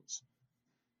both teams.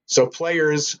 So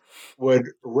players would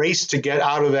race to get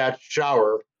out of that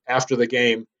shower after the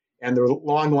game, and there were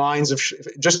long lines of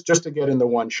just to get in the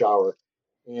one shower.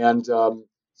 And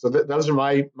so those are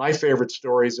my favorite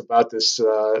stories about this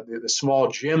the small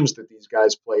gyms that these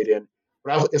guys played in.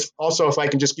 But if I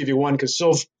can just give you one, because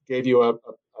Sylv gave you a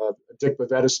Dick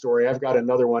Bavetta story, I've got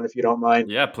another one if you don't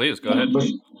mind. Yeah, please go ahead.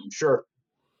 Sure.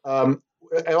 And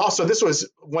also, this was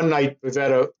one night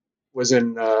Bavetta was at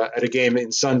a game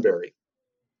in Sunbury.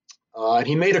 And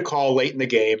he made a call late in the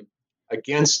game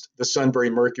against the Sunbury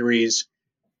Mercury's.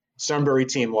 Sunbury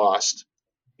team lost,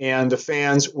 and the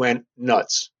fans went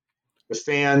nuts. The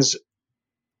fans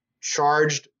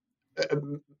charged.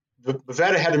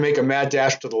 Bavetta had to make a mad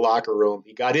dash to the locker room.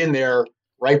 He got in there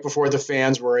right before the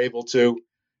fans were able to,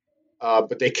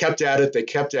 but they kept at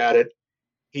it.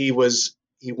 He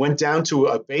went down to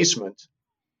a basement,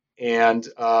 and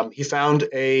he found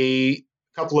a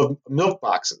couple of milk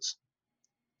boxes.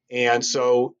 And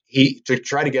so to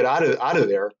try to get out of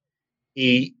there,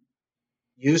 he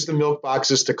used the milk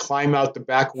boxes to climb out the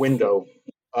back window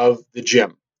of the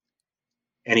gym.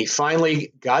 And he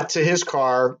finally got to his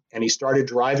car and he started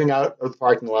driving out of the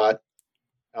parking lot.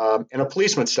 And a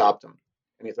policeman stopped him.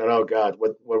 And he thought, oh God,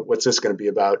 what's this going to be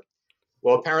about?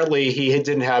 Well, apparently Dick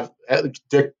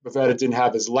Bavetta didn't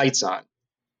have his lights on.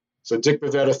 So Dick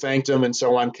Bavetta thanked him and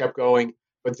so on, kept going.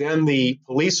 But then the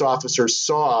police officer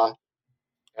saw,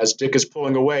 as Dick is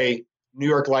pulling away, New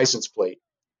York license plate.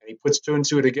 And he puts two and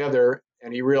two together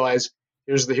and he realized,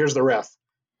 here's the ref.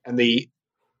 And the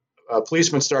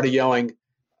policeman started yelling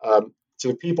to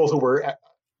the people who were,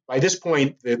 by this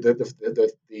point,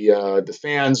 the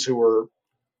fans who were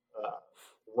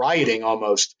rioting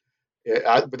almost,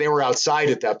 but they were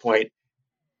outside at that point.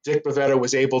 Dick Bavetta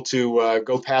was able to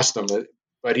go past them,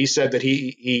 but he said that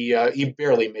he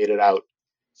barely made it out.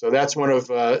 So that's one of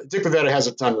Dick Bavetta has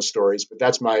a ton of stories, but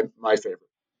that's my favorite.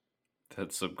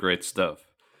 That's some great stuff.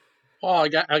 Paul,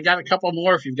 I got a couple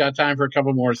more if you've got time for a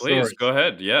couple more stories. Please, go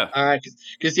ahead. Yeah.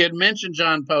 Because you had mentioned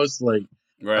John Postley,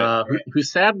 right. Who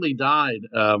sadly died,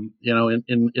 in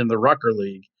the Rucker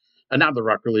League. Not the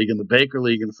Rucker League, in the Baker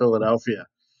League in Philadelphia.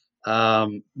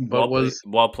 While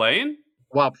playing?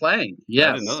 While playing, yes.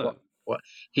 I didn't know that.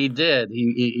 He did.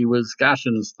 He was,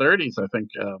 in his 30s, I think,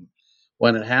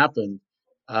 when it happened.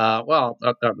 I'll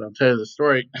tell you the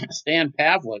story. Stan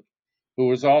Pavlik, who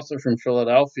was also from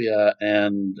Philadelphia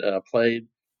and played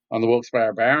on the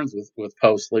Wilkes-Barre Barons with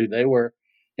Postly, they were,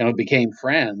 became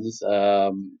friends.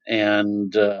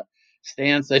 And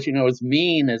Stan said, as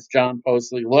mean as John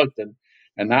Postly looked, and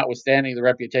notwithstanding the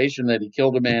reputation that he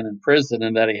killed a man in prison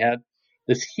and that he had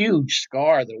this huge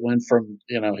scar that went from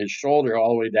his shoulder all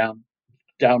the way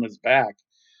down his back,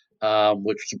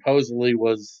 which supposedly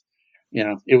was,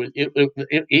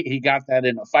 he got that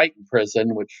in a fight in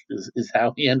prison, which is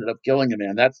how he ended up killing a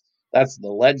man. That's the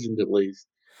legend, at least.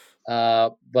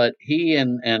 But he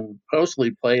and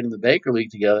Postly played in the Baker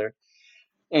League together,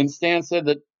 and Stan said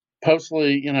that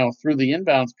Postly, threw the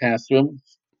inbounds pass to him.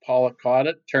 Pollock caught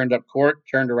it, turned up court,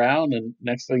 turned around, and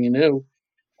next thing you knew,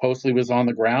 Postly was on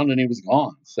the ground and he was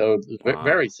gone. So it was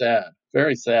very sad,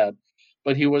 very sad.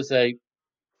 But he was a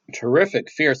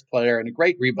terrific, fierce player and a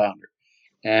great rebounder.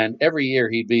 And every year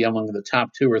he'd be among the top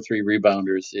 2 or 3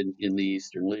 rebounders in the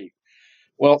Eastern League.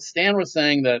 Well, Stan was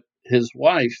saying that his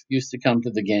wife used to come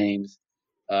to the games,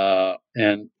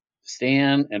 and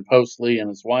Stan and Postly and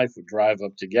his wife would drive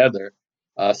up together,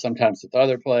 sometimes with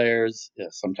other players,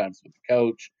 sometimes with the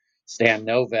coach, Stan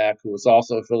Novak, who was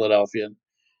also a Philadelphian.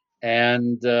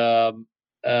 And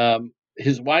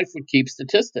his wife would keep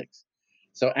statistics.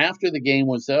 So after the game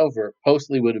was over,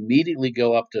 Postly would immediately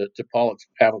go up to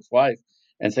Pavlik's wife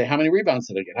and say, "How many rebounds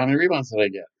did I get? How many rebounds did I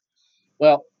get?"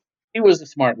 Well, she was a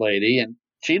smart lady, and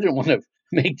she didn't want to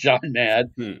make John mad.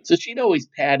 So she'd always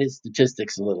pad his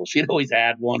statistics a little. She'd always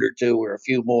add 1 or 2 or a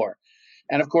few more.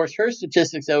 And of course, her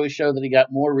statistics always show that he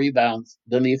got more rebounds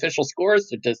than the official scorer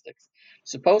statistics.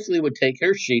 Supposedly would take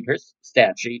her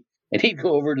stat sheet, and he'd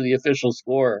go over to the official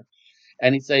scorer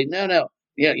and he'd say, no,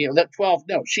 that 12,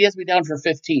 no, she has me down for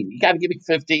 15. You got to give me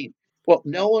 15. Well,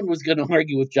 no one was going to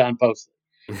argue with John Postly.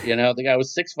 The guy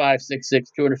was 6'5",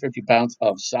 6'6", 250 pounds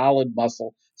of solid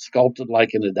muscle, sculpted like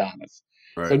an Adonis.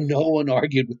 Right. So no one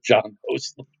argued with John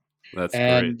Postly. That's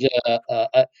great.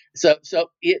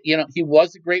 He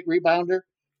was a great rebounder,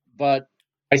 but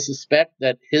I suspect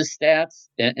that his stats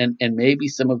and maybe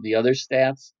some of the other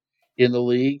stats in the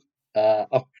league are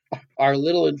a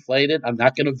little inflated. I'm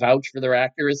not going to vouch for their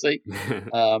accuracy.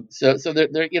 So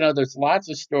there's lots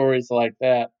of stories like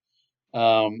that.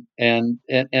 And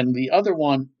the other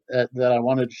one that I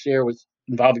wanted to share was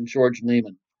involving George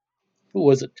Lehman, who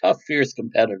was a tough, fierce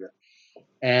competitor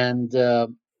and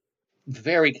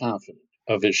very confident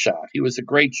of his shot. He was a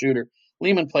great shooter.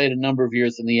 Lehman played a number of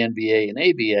years in the NBA and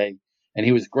ABA, and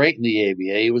he was great in the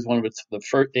ABA. He was one of the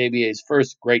ABA's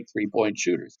first great three-point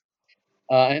shooters.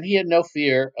 And he had no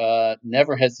fear,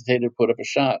 never hesitated to put up a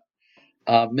shot.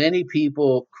 Many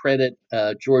people credit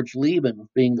George Lehman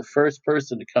with being the first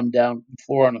person to come down the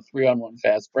floor on a 3-on-1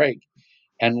 fast break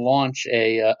and launch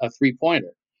a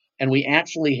three-pointer. And we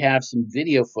actually have some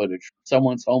video footage,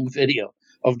 someone's home video,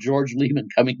 of George Lehman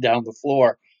coming down the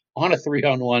floor on a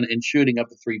 3-on-1 and shooting up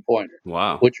a three-pointer.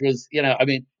 Wow. Which was,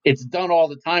 it's done all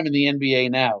the time in the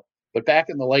NBA now. But back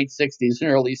in the late 60s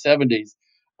and early 70s,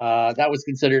 that was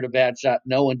considered a bad shot.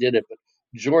 No one did it. But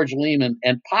George Lehman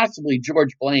and possibly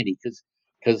George Blaney,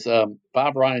 because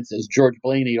Bob Ryan says George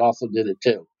Blaney also did it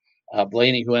too.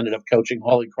 Blaney, who ended up coaching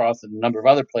Holy Cross and a number of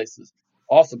other places,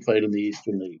 also played in the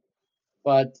Eastern League.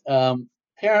 But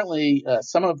apparently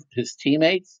some of his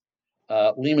teammates,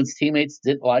 Lehman's teammates,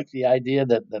 didn't like the idea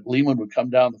that Lehman would come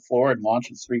down the floor and launch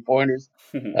his three-pointers,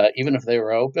 even if they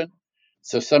were open.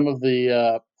 So some of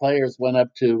the players went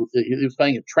up to – he was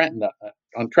playing at Trenton,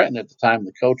 on Trenton at the time.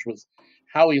 The coach was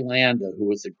Howie Landa, who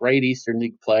was a great Eastern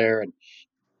League player and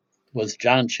was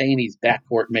John Chaney's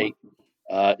backcourt mate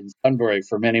in Sunbury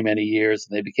for many, many years.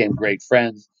 And they became great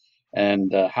friends.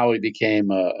 And Howie became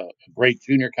a great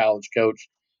junior college coach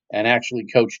and actually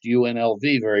coached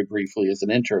UNLV very briefly as an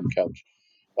interim coach.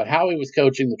 But Howie was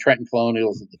coaching the Trenton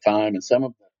Colonials at the time, and some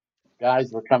of the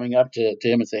guys were coming up to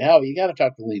him and say, "Howie, you got to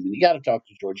talk to Lehman. You got to talk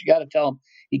to George. You got to tell him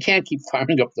he can't keep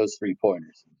firing up those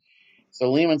three-pointers." So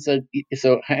Lehman said,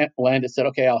 Landis said,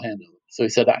 "Okay, I'll handle it." So he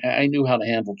said, I knew how to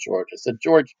handle George. I said,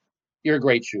 "George, you're a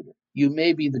great shooter. You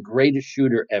may be the greatest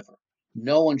shooter ever.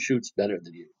 No one shoots better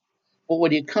than you. But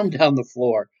when you come down the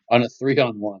floor on a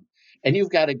 3-on-1 and you've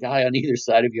got a guy on either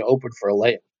side of you open for a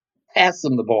layup, pass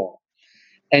him the ball."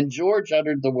 And George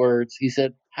uttered the words. He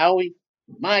said, "Howie,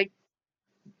 my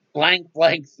blank,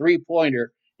 blank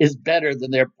three-pointer is better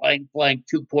than their blank, blank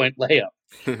two-point layup,"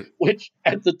 which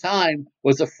at the time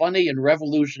was a funny and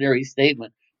revolutionary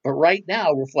statement, but right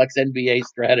now reflects NBA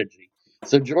strategy.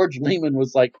 So George Lehman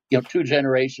was like, 2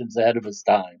 generations ahead of his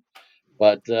time.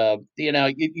 But,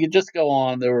 you just go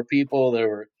on. There were people,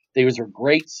 these were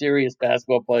great, serious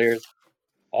basketball players,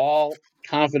 all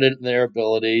confident in their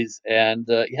abilities, and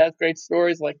you have great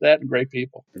stories like that and great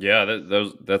people. Yeah,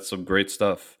 that's some great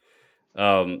stuff.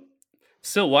 Um,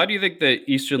 Still, why do you think the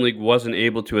Eastern League wasn't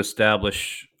able to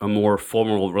establish a more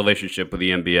formal relationship with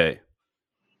the NBA?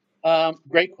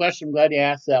 Great question. I'm glad you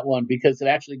asked that one because it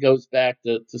actually goes back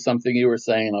to something you were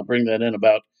saying. I'll bring that in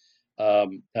about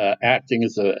acting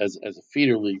as a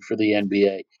feeder league for the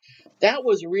NBA. That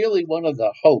was really one of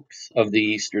the hopes of the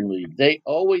Eastern League. They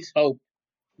always hoped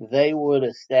they would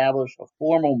establish a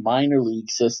formal minor league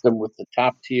system with the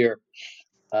top tier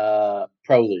pro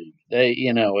league. They,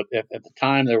 at the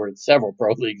time there were several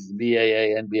pro leagues, the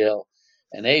BAA, NBL,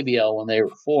 and ABL when they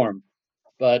were formed,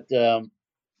 but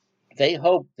they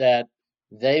hoped that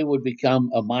they would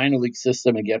become a minor league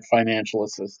system and get financial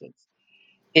assistance.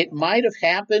 It might have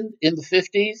happened in the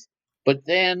 50s, but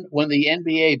then when the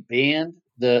NBA banned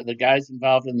the guys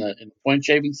involved in the point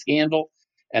shaving scandal,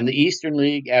 and the Eastern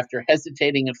League, after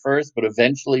hesitating at first but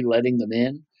eventually letting them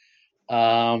in,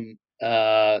 the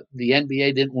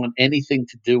NBA didn't want anything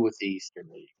to do with the Eastern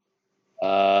League.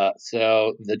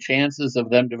 So the chances of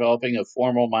them developing a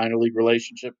formal minor league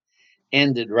relationship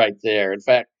ended right there. In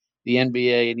fact, the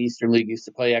NBA and Eastern League used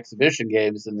to play exhibition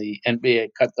games, and the NBA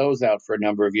cut those out for a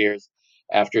number of years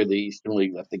after the Eastern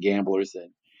League let the gamblers in.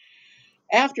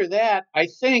 After that, I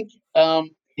think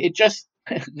it just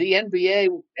the NBA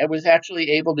was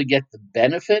actually able to get the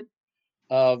benefit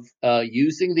of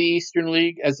using the Eastern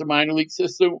League as a minor league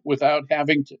system without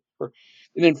having to, or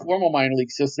an informal minor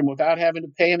league system without having to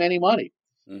pay them any money.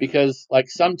 Mm-hmm. Because like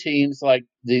some teams, like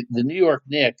the New York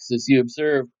Knicks, as you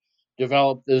observed,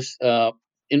 developed this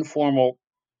informal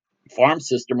farm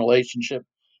system relationship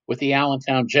with the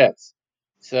Allentown Jets.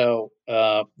 So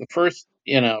the first,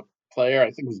 player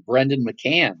I think was Brendan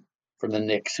McCann from the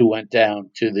Knicks who went down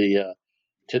to the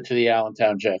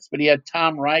Allentown Jets. But he had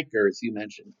Tom Riker, as you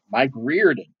mentioned, Mike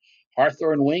Reardon,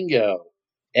 Hawthorne Wingo,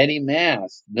 Eddie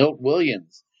Mast, Milt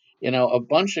Williams, a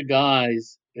bunch of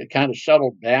guys that kind of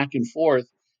shuttled back and forth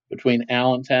between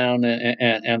Allentown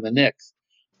and the Knicks.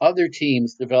 Other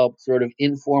teams developed sort of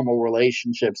informal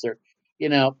relationships, or,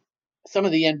 some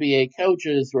of the NBA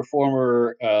coaches were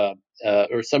former,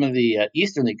 or some of the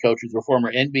Eastern League coaches were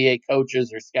former NBA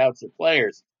coaches or scouts or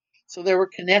players. So there were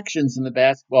connections in the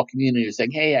basketball community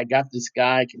saying, hey, I got this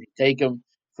guy. Can you take him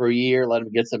for a year, let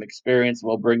him get some experience, and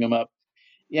we'll bring him up?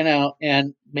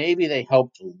 And maybe they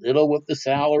helped a little with the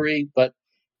salary, but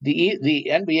the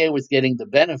NBA was getting the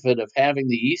benefit of having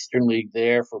the Eastern League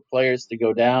there for players to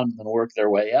go down and work their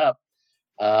way up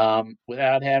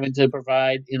without having to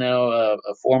provide, a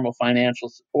formal financial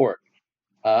support.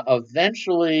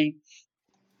 Eventually,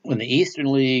 when the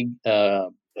Eastern League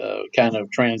kind of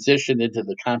transitioned into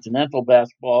the Continental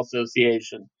Basketball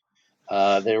Association,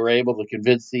 they were able to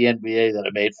convince the NBA that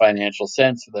it made financial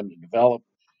sense for them to develop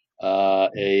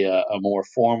a more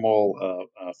formal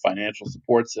financial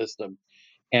support system,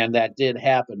 and that did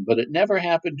happen. But it never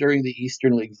happened during the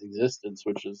Eastern League's existence,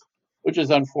 which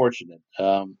is unfortunate.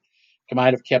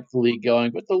 Might have kept the league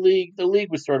going, but the league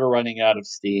was sort of running out of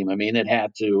steam. I mean, it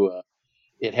had to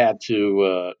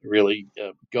really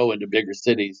go into bigger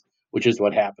cities, which is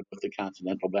what happened with the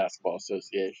Continental Basketball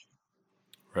Association.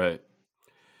 Right.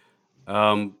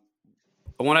 I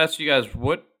want to ask you guys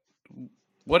what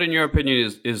in your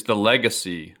opinion is the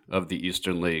legacy of the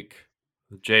Eastern League?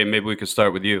 Jay, maybe we could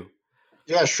start with you.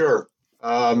 Yeah, sure.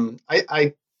 I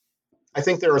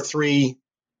think there are three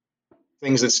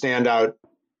things that stand out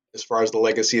as far as the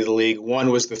legacy of the league. One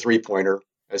was the three-pointer,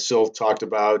 as Sil talked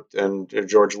about, and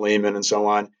George Lehman and so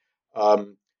on.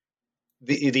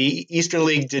 The Eastern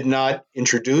League did not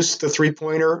introduce the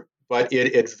three-pointer, but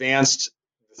it advanced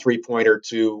the three-pointer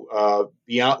to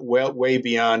way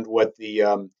beyond what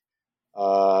the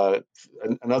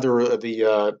another of the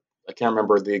I can't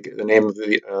remember the name of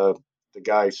the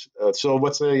guys. So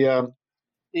what's the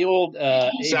old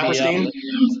Saperstein?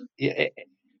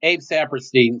 Abe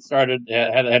Saperstein started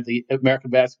had the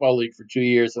American Basketball League for 2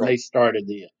 years, and they started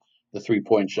the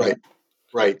 3-point shot.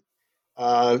 Right.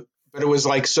 But it was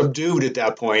like subdued at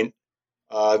that point.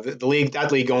 The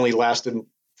league only lasted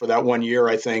for that 1 year,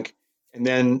 I think, and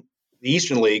then the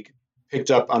Eastern League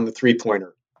picked up on the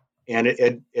three-pointer, and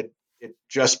it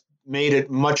just made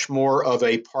it much more of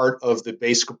a part of the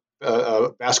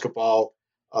basketball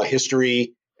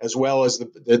history, as well as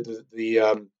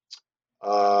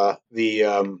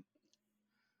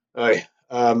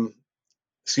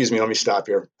excuse me. Let me stop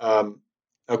here.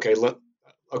 Okay.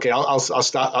 I'll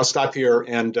stop. I'll stop here,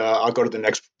 and I'll go to the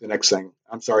next thing.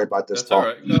 I'm sorry about this. That's Paul. all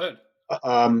right. Go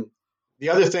ahead. The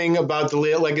other thing about the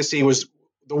legacy was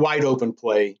the wide open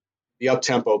play, the up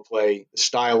tempo play, the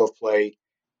style of play,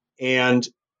 and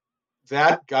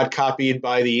that got copied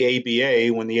by the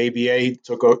ABA when the ABA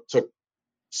took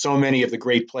so many of the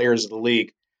great players of the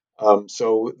league.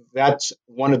 So that's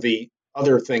one of the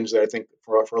other things that I think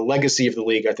for a legacy of the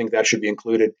league, I think that should be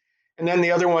included. And then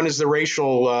the other one is the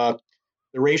racial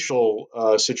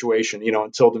situation.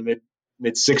 Until the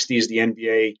mid '60s, the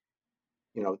NBA,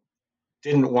 you know,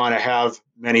 didn't want to have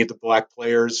many of the black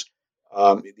players.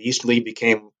 The East League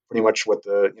became pretty much what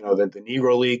the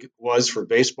Negro League was for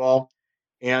baseball,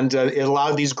 and it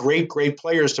allowed these great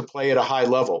players to play at a high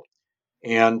level.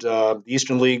 And the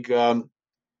Eastern League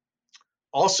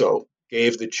also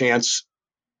gave the chance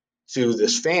to the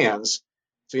fans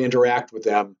to interact with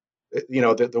them.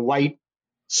 The white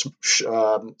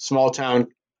small town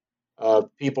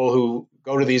people who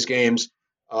go to these games,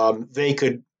 they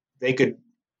could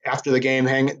after the game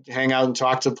hang out and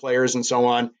talk to players and so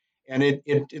on. And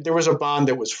there was a bond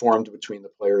that was formed between the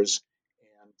players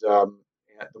and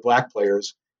the black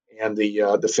players and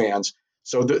the fans.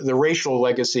 So the racial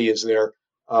legacy is there.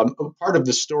 Part of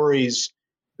the stories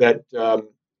that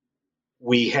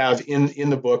we have in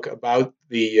the book about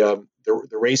the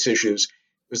race issues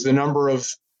was the number of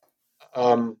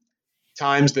um,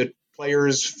 times that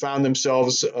players found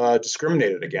themselves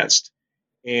discriminated against,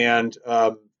 and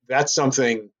that's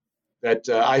something that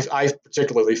I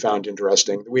particularly found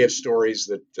interesting. We have stories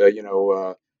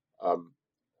that um,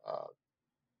 uh,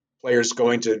 players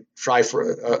going to try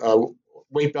for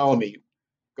Wade Bellamy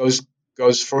goes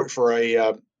for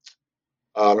an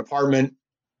apartment.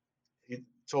 He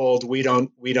told we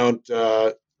don't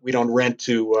rent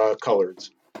to coloreds.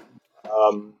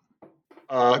 Um,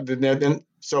 then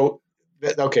so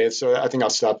okay, so I think I'll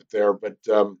stop it there. But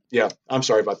yeah, I'm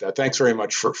sorry about that. Thanks very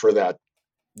much for that.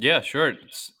 Yeah, sure.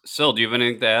 Sil, do you have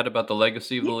anything to add about the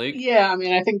legacy of the league? Yeah, I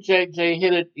mean, I think Jay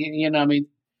hit it. I mean,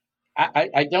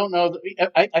 I don't know.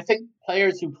 I think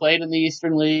players who played in the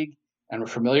Eastern League and were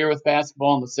familiar with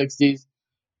basketball in the '60s,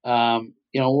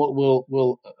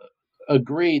 will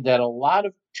agree that a lot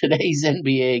of today's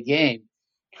NBA game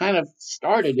kind of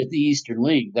started in the Eastern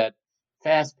League. That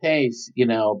fast pace,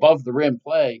 above the rim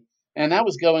play, and that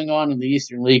was going on in the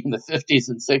Eastern League in the '50s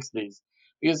and '60s.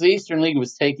 Because the Eastern League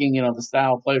was taking, the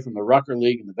style of play from the Rucker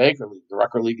League and the Baker League, the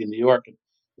Rucker League in New York and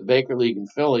the Baker League in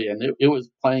Philly, and it was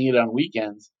playing it on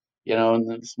weekends, in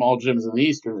the small gyms in the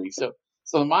Eastern League. So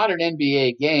the modern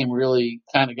NBA game really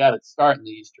kind of got its start in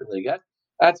the Eastern League.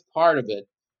 That's part of it.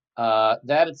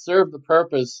 That it served the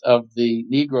purpose of the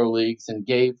Negro leagues and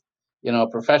gave, a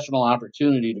professional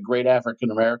opportunity to great African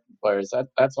American players.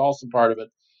 That's also part of it.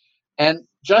 And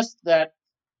just that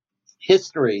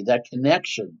history, that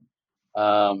connection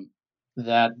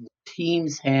that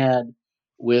teams had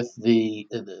with the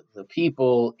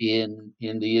people in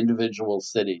the individual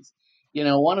cities.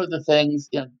 One of the things,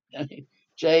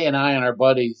 Jay and I and our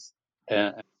buddies,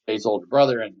 Jay's older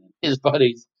brother and his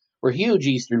buddies were huge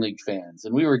Eastern League fans,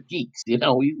 and we were geeks.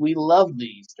 We loved the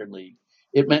Eastern League.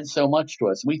 It meant so much to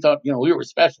us. We thought, we were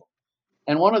special.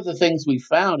 And one of the things we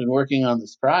found in working on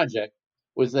this project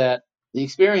was that the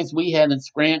experience we had in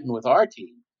Scranton with our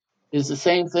team is the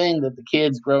same thing that the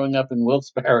kids growing up in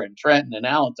Wilkes-Barre and Trenton and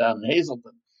Allentown and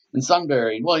Hazleton and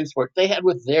Sunbury and Williamsport, they had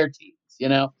with their teams,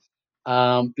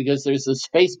 because there's this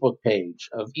Facebook page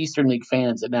of Eastern League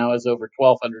fans that now has over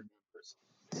 1,200 members.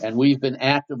 And we've been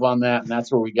active on that, and that's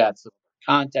where we got some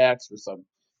contacts for some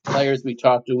players we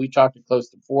talked to. We talked to close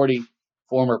to 40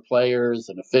 former players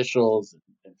and officials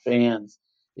and fans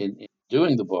in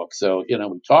doing the book. So,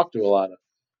 we talked to a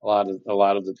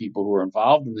lot of the people who are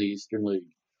involved in the Eastern League,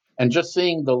 and just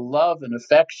seeing the love and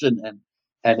affection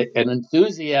and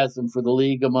enthusiasm for the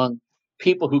league among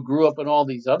people who grew up in all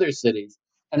these other cities.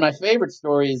 And my favorite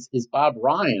story is Bob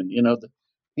Ryan, the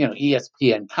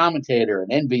ESPN commentator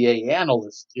and NBA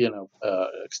analyst,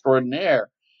 extraordinaire.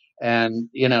 And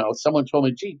someone told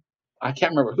me, gee, I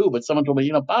can't remember who, but someone told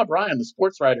me, Bob Ryan, the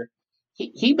sports writer,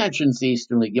 he mentions the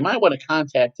Eastern League. You might want to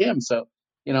contact him. So,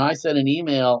 I sent an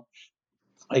email.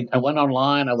 I went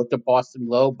online. I looked at Boston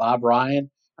Globe, Bob Ryan.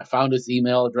 I found his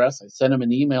email address. I sent him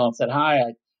an email and said, hi,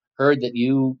 I heard that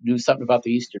you knew something about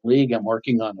the Eastern League. I'm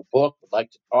working on a book. Would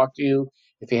like to talk to you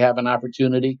if you have an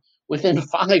opportunity. Within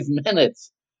 5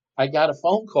 minutes, I got a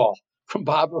phone call from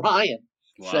Bob Ryan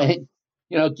saying,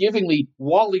 giving me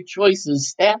Wally Choice's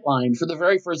stat line for the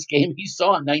very first game he saw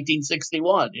in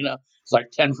 1961. It's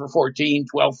like 10 for 14,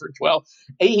 12 for 12.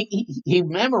 He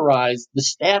memorized the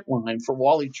stat line for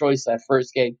Wally Choice that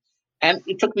first game. And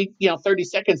it took me, 30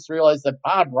 seconds to realize that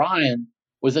Bob Ryan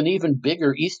was an even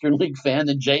bigger Eastern League fan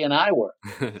than Jay and I were.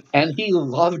 And he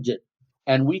loved it.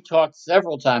 And we talked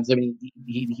several times. I mean,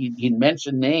 he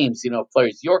mentioned names,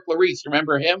 players. York Larice,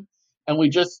 remember him? And we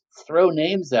just throw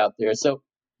names out there. So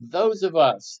those of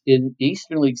us in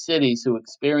Eastern League cities who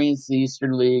experienced the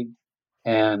Eastern League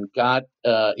and got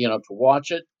to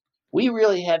watch it, we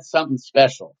really had something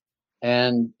special,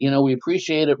 and we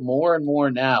appreciate it more and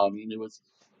more now. I mean,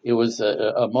 it was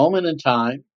a moment in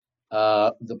time.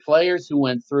 The players who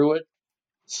went through it,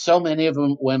 so many of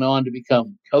them went on to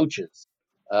become coaches.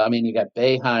 I mean, you got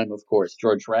Boeheim, of course,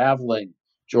 George Raveling,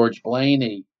 George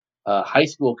Blaney, high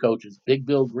school coaches, Big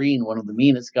Bill Green, one of the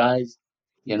meanest guys,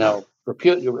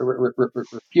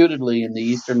 reputedly in the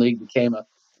Eastern League, became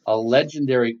a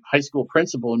legendary high school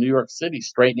principal in New York City,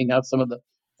 straightening out some of the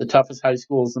toughest high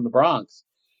schools in the Bronx.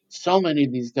 So many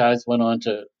of these guys went on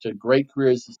to great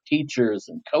careers as teachers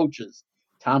and coaches.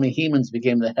 Tommy Hemans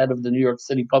became the head of the New York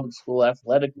City Public School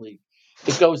Athletic League.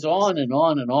 It goes on and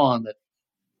on and on that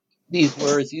these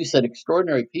were, as you said,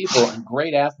 extraordinary people and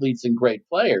great athletes and great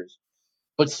players.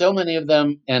 But so many of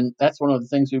them, and that's one of the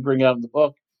things we bring out in the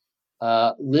book,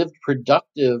 lived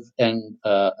productive and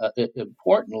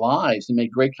important lives and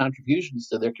made great contributions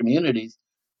to their communities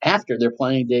after their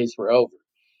playing days were over.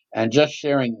 And just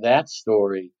sharing that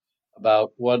story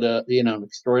about what an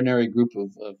extraordinary group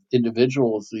of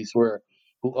individuals these were,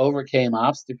 who overcame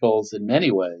obstacles in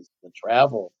many ways, the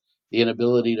travel, the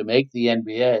inability to make the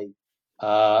NBA,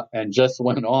 and just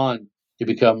went on to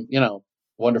become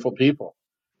wonderful people.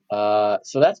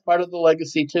 So that's part of the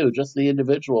legacy too, just the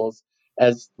individuals.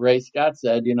 As Ray Scott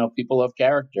said, people of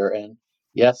character, and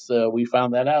yes, we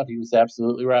found that out. He was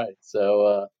absolutely right.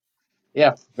 So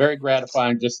yeah, very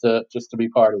gratifying just to be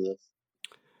part of this.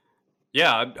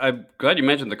 Yeah, I'm glad you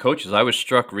mentioned the coaches. I was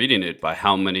struck reading it by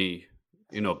how many,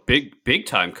 big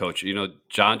time coaches.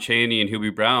 John Chaney and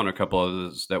Hubie Brown, a couple of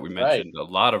others that we mentioned. A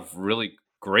lot of really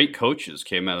great coaches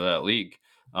came out of that league,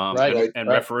 and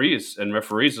referees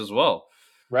as well.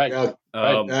 Right. Yeah.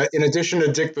 In addition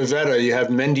to Dick Bavetta, you have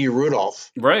Mendy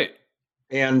Rudolph. Right.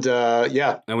 And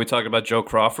and we talked about Joe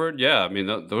Crawford. Yeah, I mean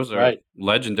those are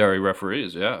legendary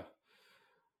referees. Yeah.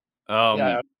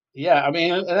 Yeah. I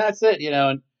mean, and that's it.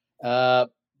 And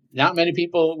not many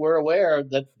people were aware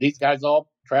that these guys all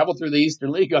traveled through the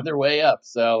Eastern League on their way up.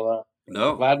 So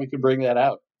glad we could bring that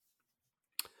out.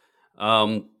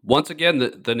 Once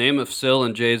again, the name of Sil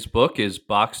and Jay's book is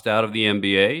Boxed Out of the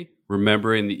NBA,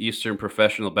 Remembering the Eastern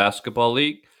Professional Basketball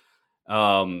League.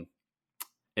 Guys,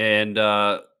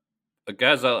 I've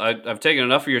taken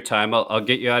enough of your time. I'll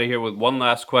get you out of here with one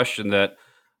last question that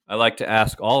I like to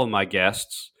ask all of my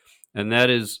guests, and that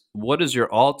is, what is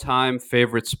your all-time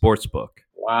favorite sports book?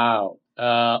 Wow.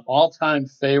 All-time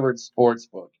favorite sports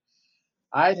book.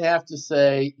 I'd have to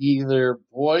say either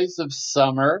Boys of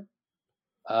Summer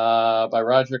by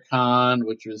Roger Kahn,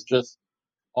 which was just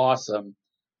awesome,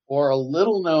 or a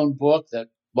little-known book that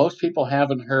most people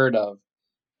haven't heard of,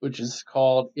 which is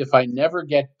called If I Never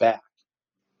Get Back,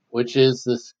 which is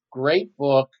this great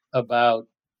book about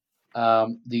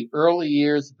the early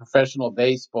years of professional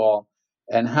baseball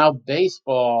and how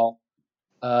baseball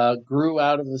grew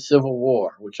out of the Civil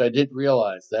War, which I didn't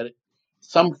realize that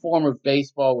some form of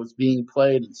baseball was being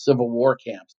played in Civil War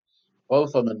camps,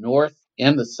 both on the North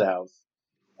and the South.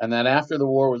 And then after the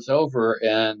war was over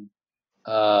and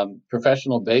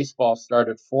professional baseball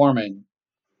started forming,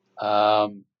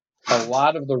 a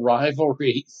lot of the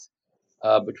rivalries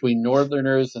between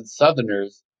Northerners and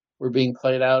Southerners were being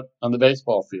played out on the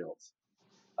baseball fields.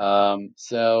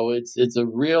 So it's a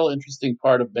real interesting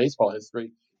part of baseball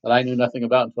history that I knew nothing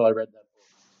about until I read that book.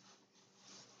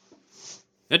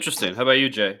 Interesting. How about you,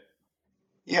 Jay?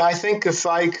 Yeah, I think if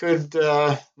I could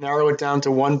narrow it down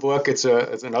to one book, it's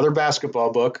another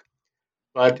basketball book,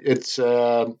 but it's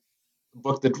a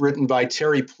book that's written by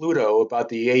Terry Pluto about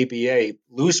the ABA,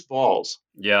 Loose Balls.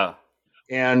 Yeah.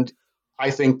 And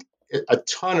I think a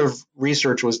ton of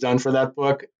research was done for that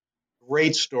book.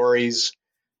 Great stories.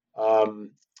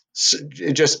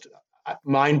 Just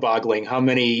mind-boggling how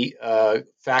many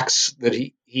facts that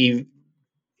he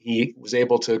was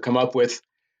able to come up with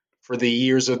for the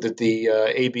years that the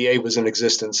ABA was in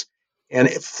existence. And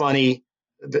funny,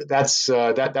 that's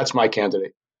my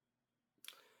candidate.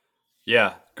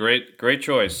 Yeah, great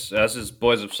choice. As is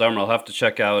Boys of Summer. I'll have to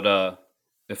check out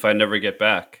If I Never Get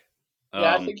Back.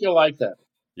 Yeah, I think you'll like that.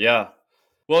 Yeah.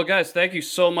 Well, guys, thank you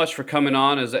so much for coming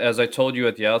on. As I told you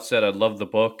at the outset, I love the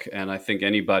book, and I think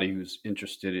anybody who's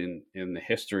interested in the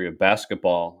history of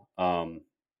basketball,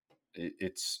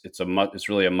 it's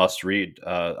really a must read.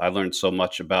 I learned so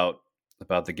much about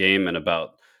the game and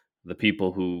about the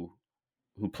people who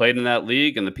played in that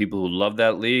league and the people who love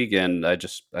that league, and I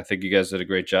think you guys did a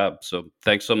great job. So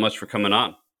thanks so much for coming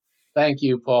on. Thank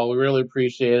you, Paul. We really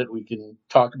appreciate it. We can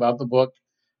talk about the book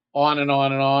on and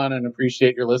on and on, and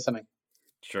appreciate your listening.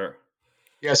 Sure.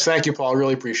 Yes, thank you, Paul.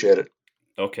 Really appreciate it.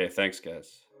 Okay, thanks,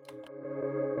 guys.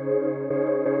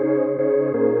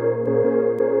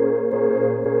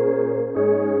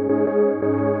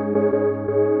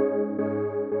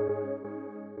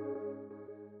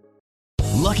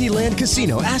 Lucky Land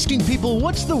Casino, asking people,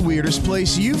 what's the weirdest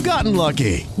place you've gotten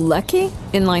lucky? Lucky?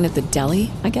 In line at the deli,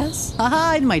 I guess?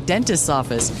 Aha, in my dentist's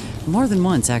office. More than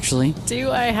once, actually. Do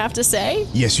I have to say?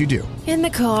 Yes, you do. In the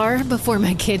car before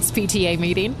my kids' PTA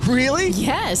meeting. Really?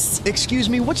 Yes. Excuse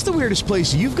me, what's the weirdest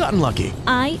place you've gotten lucky?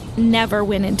 I never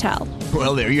win and tell.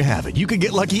 Well, there you have it. You can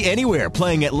get lucky anywhere,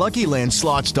 playing at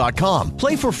LuckyLandSlots.com.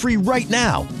 Play for free right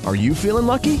now. Are you feeling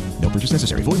lucky? No purchase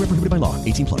necessary. Void where prohibited by law.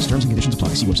 18+. Terms and conditions apply.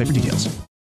 See website for details.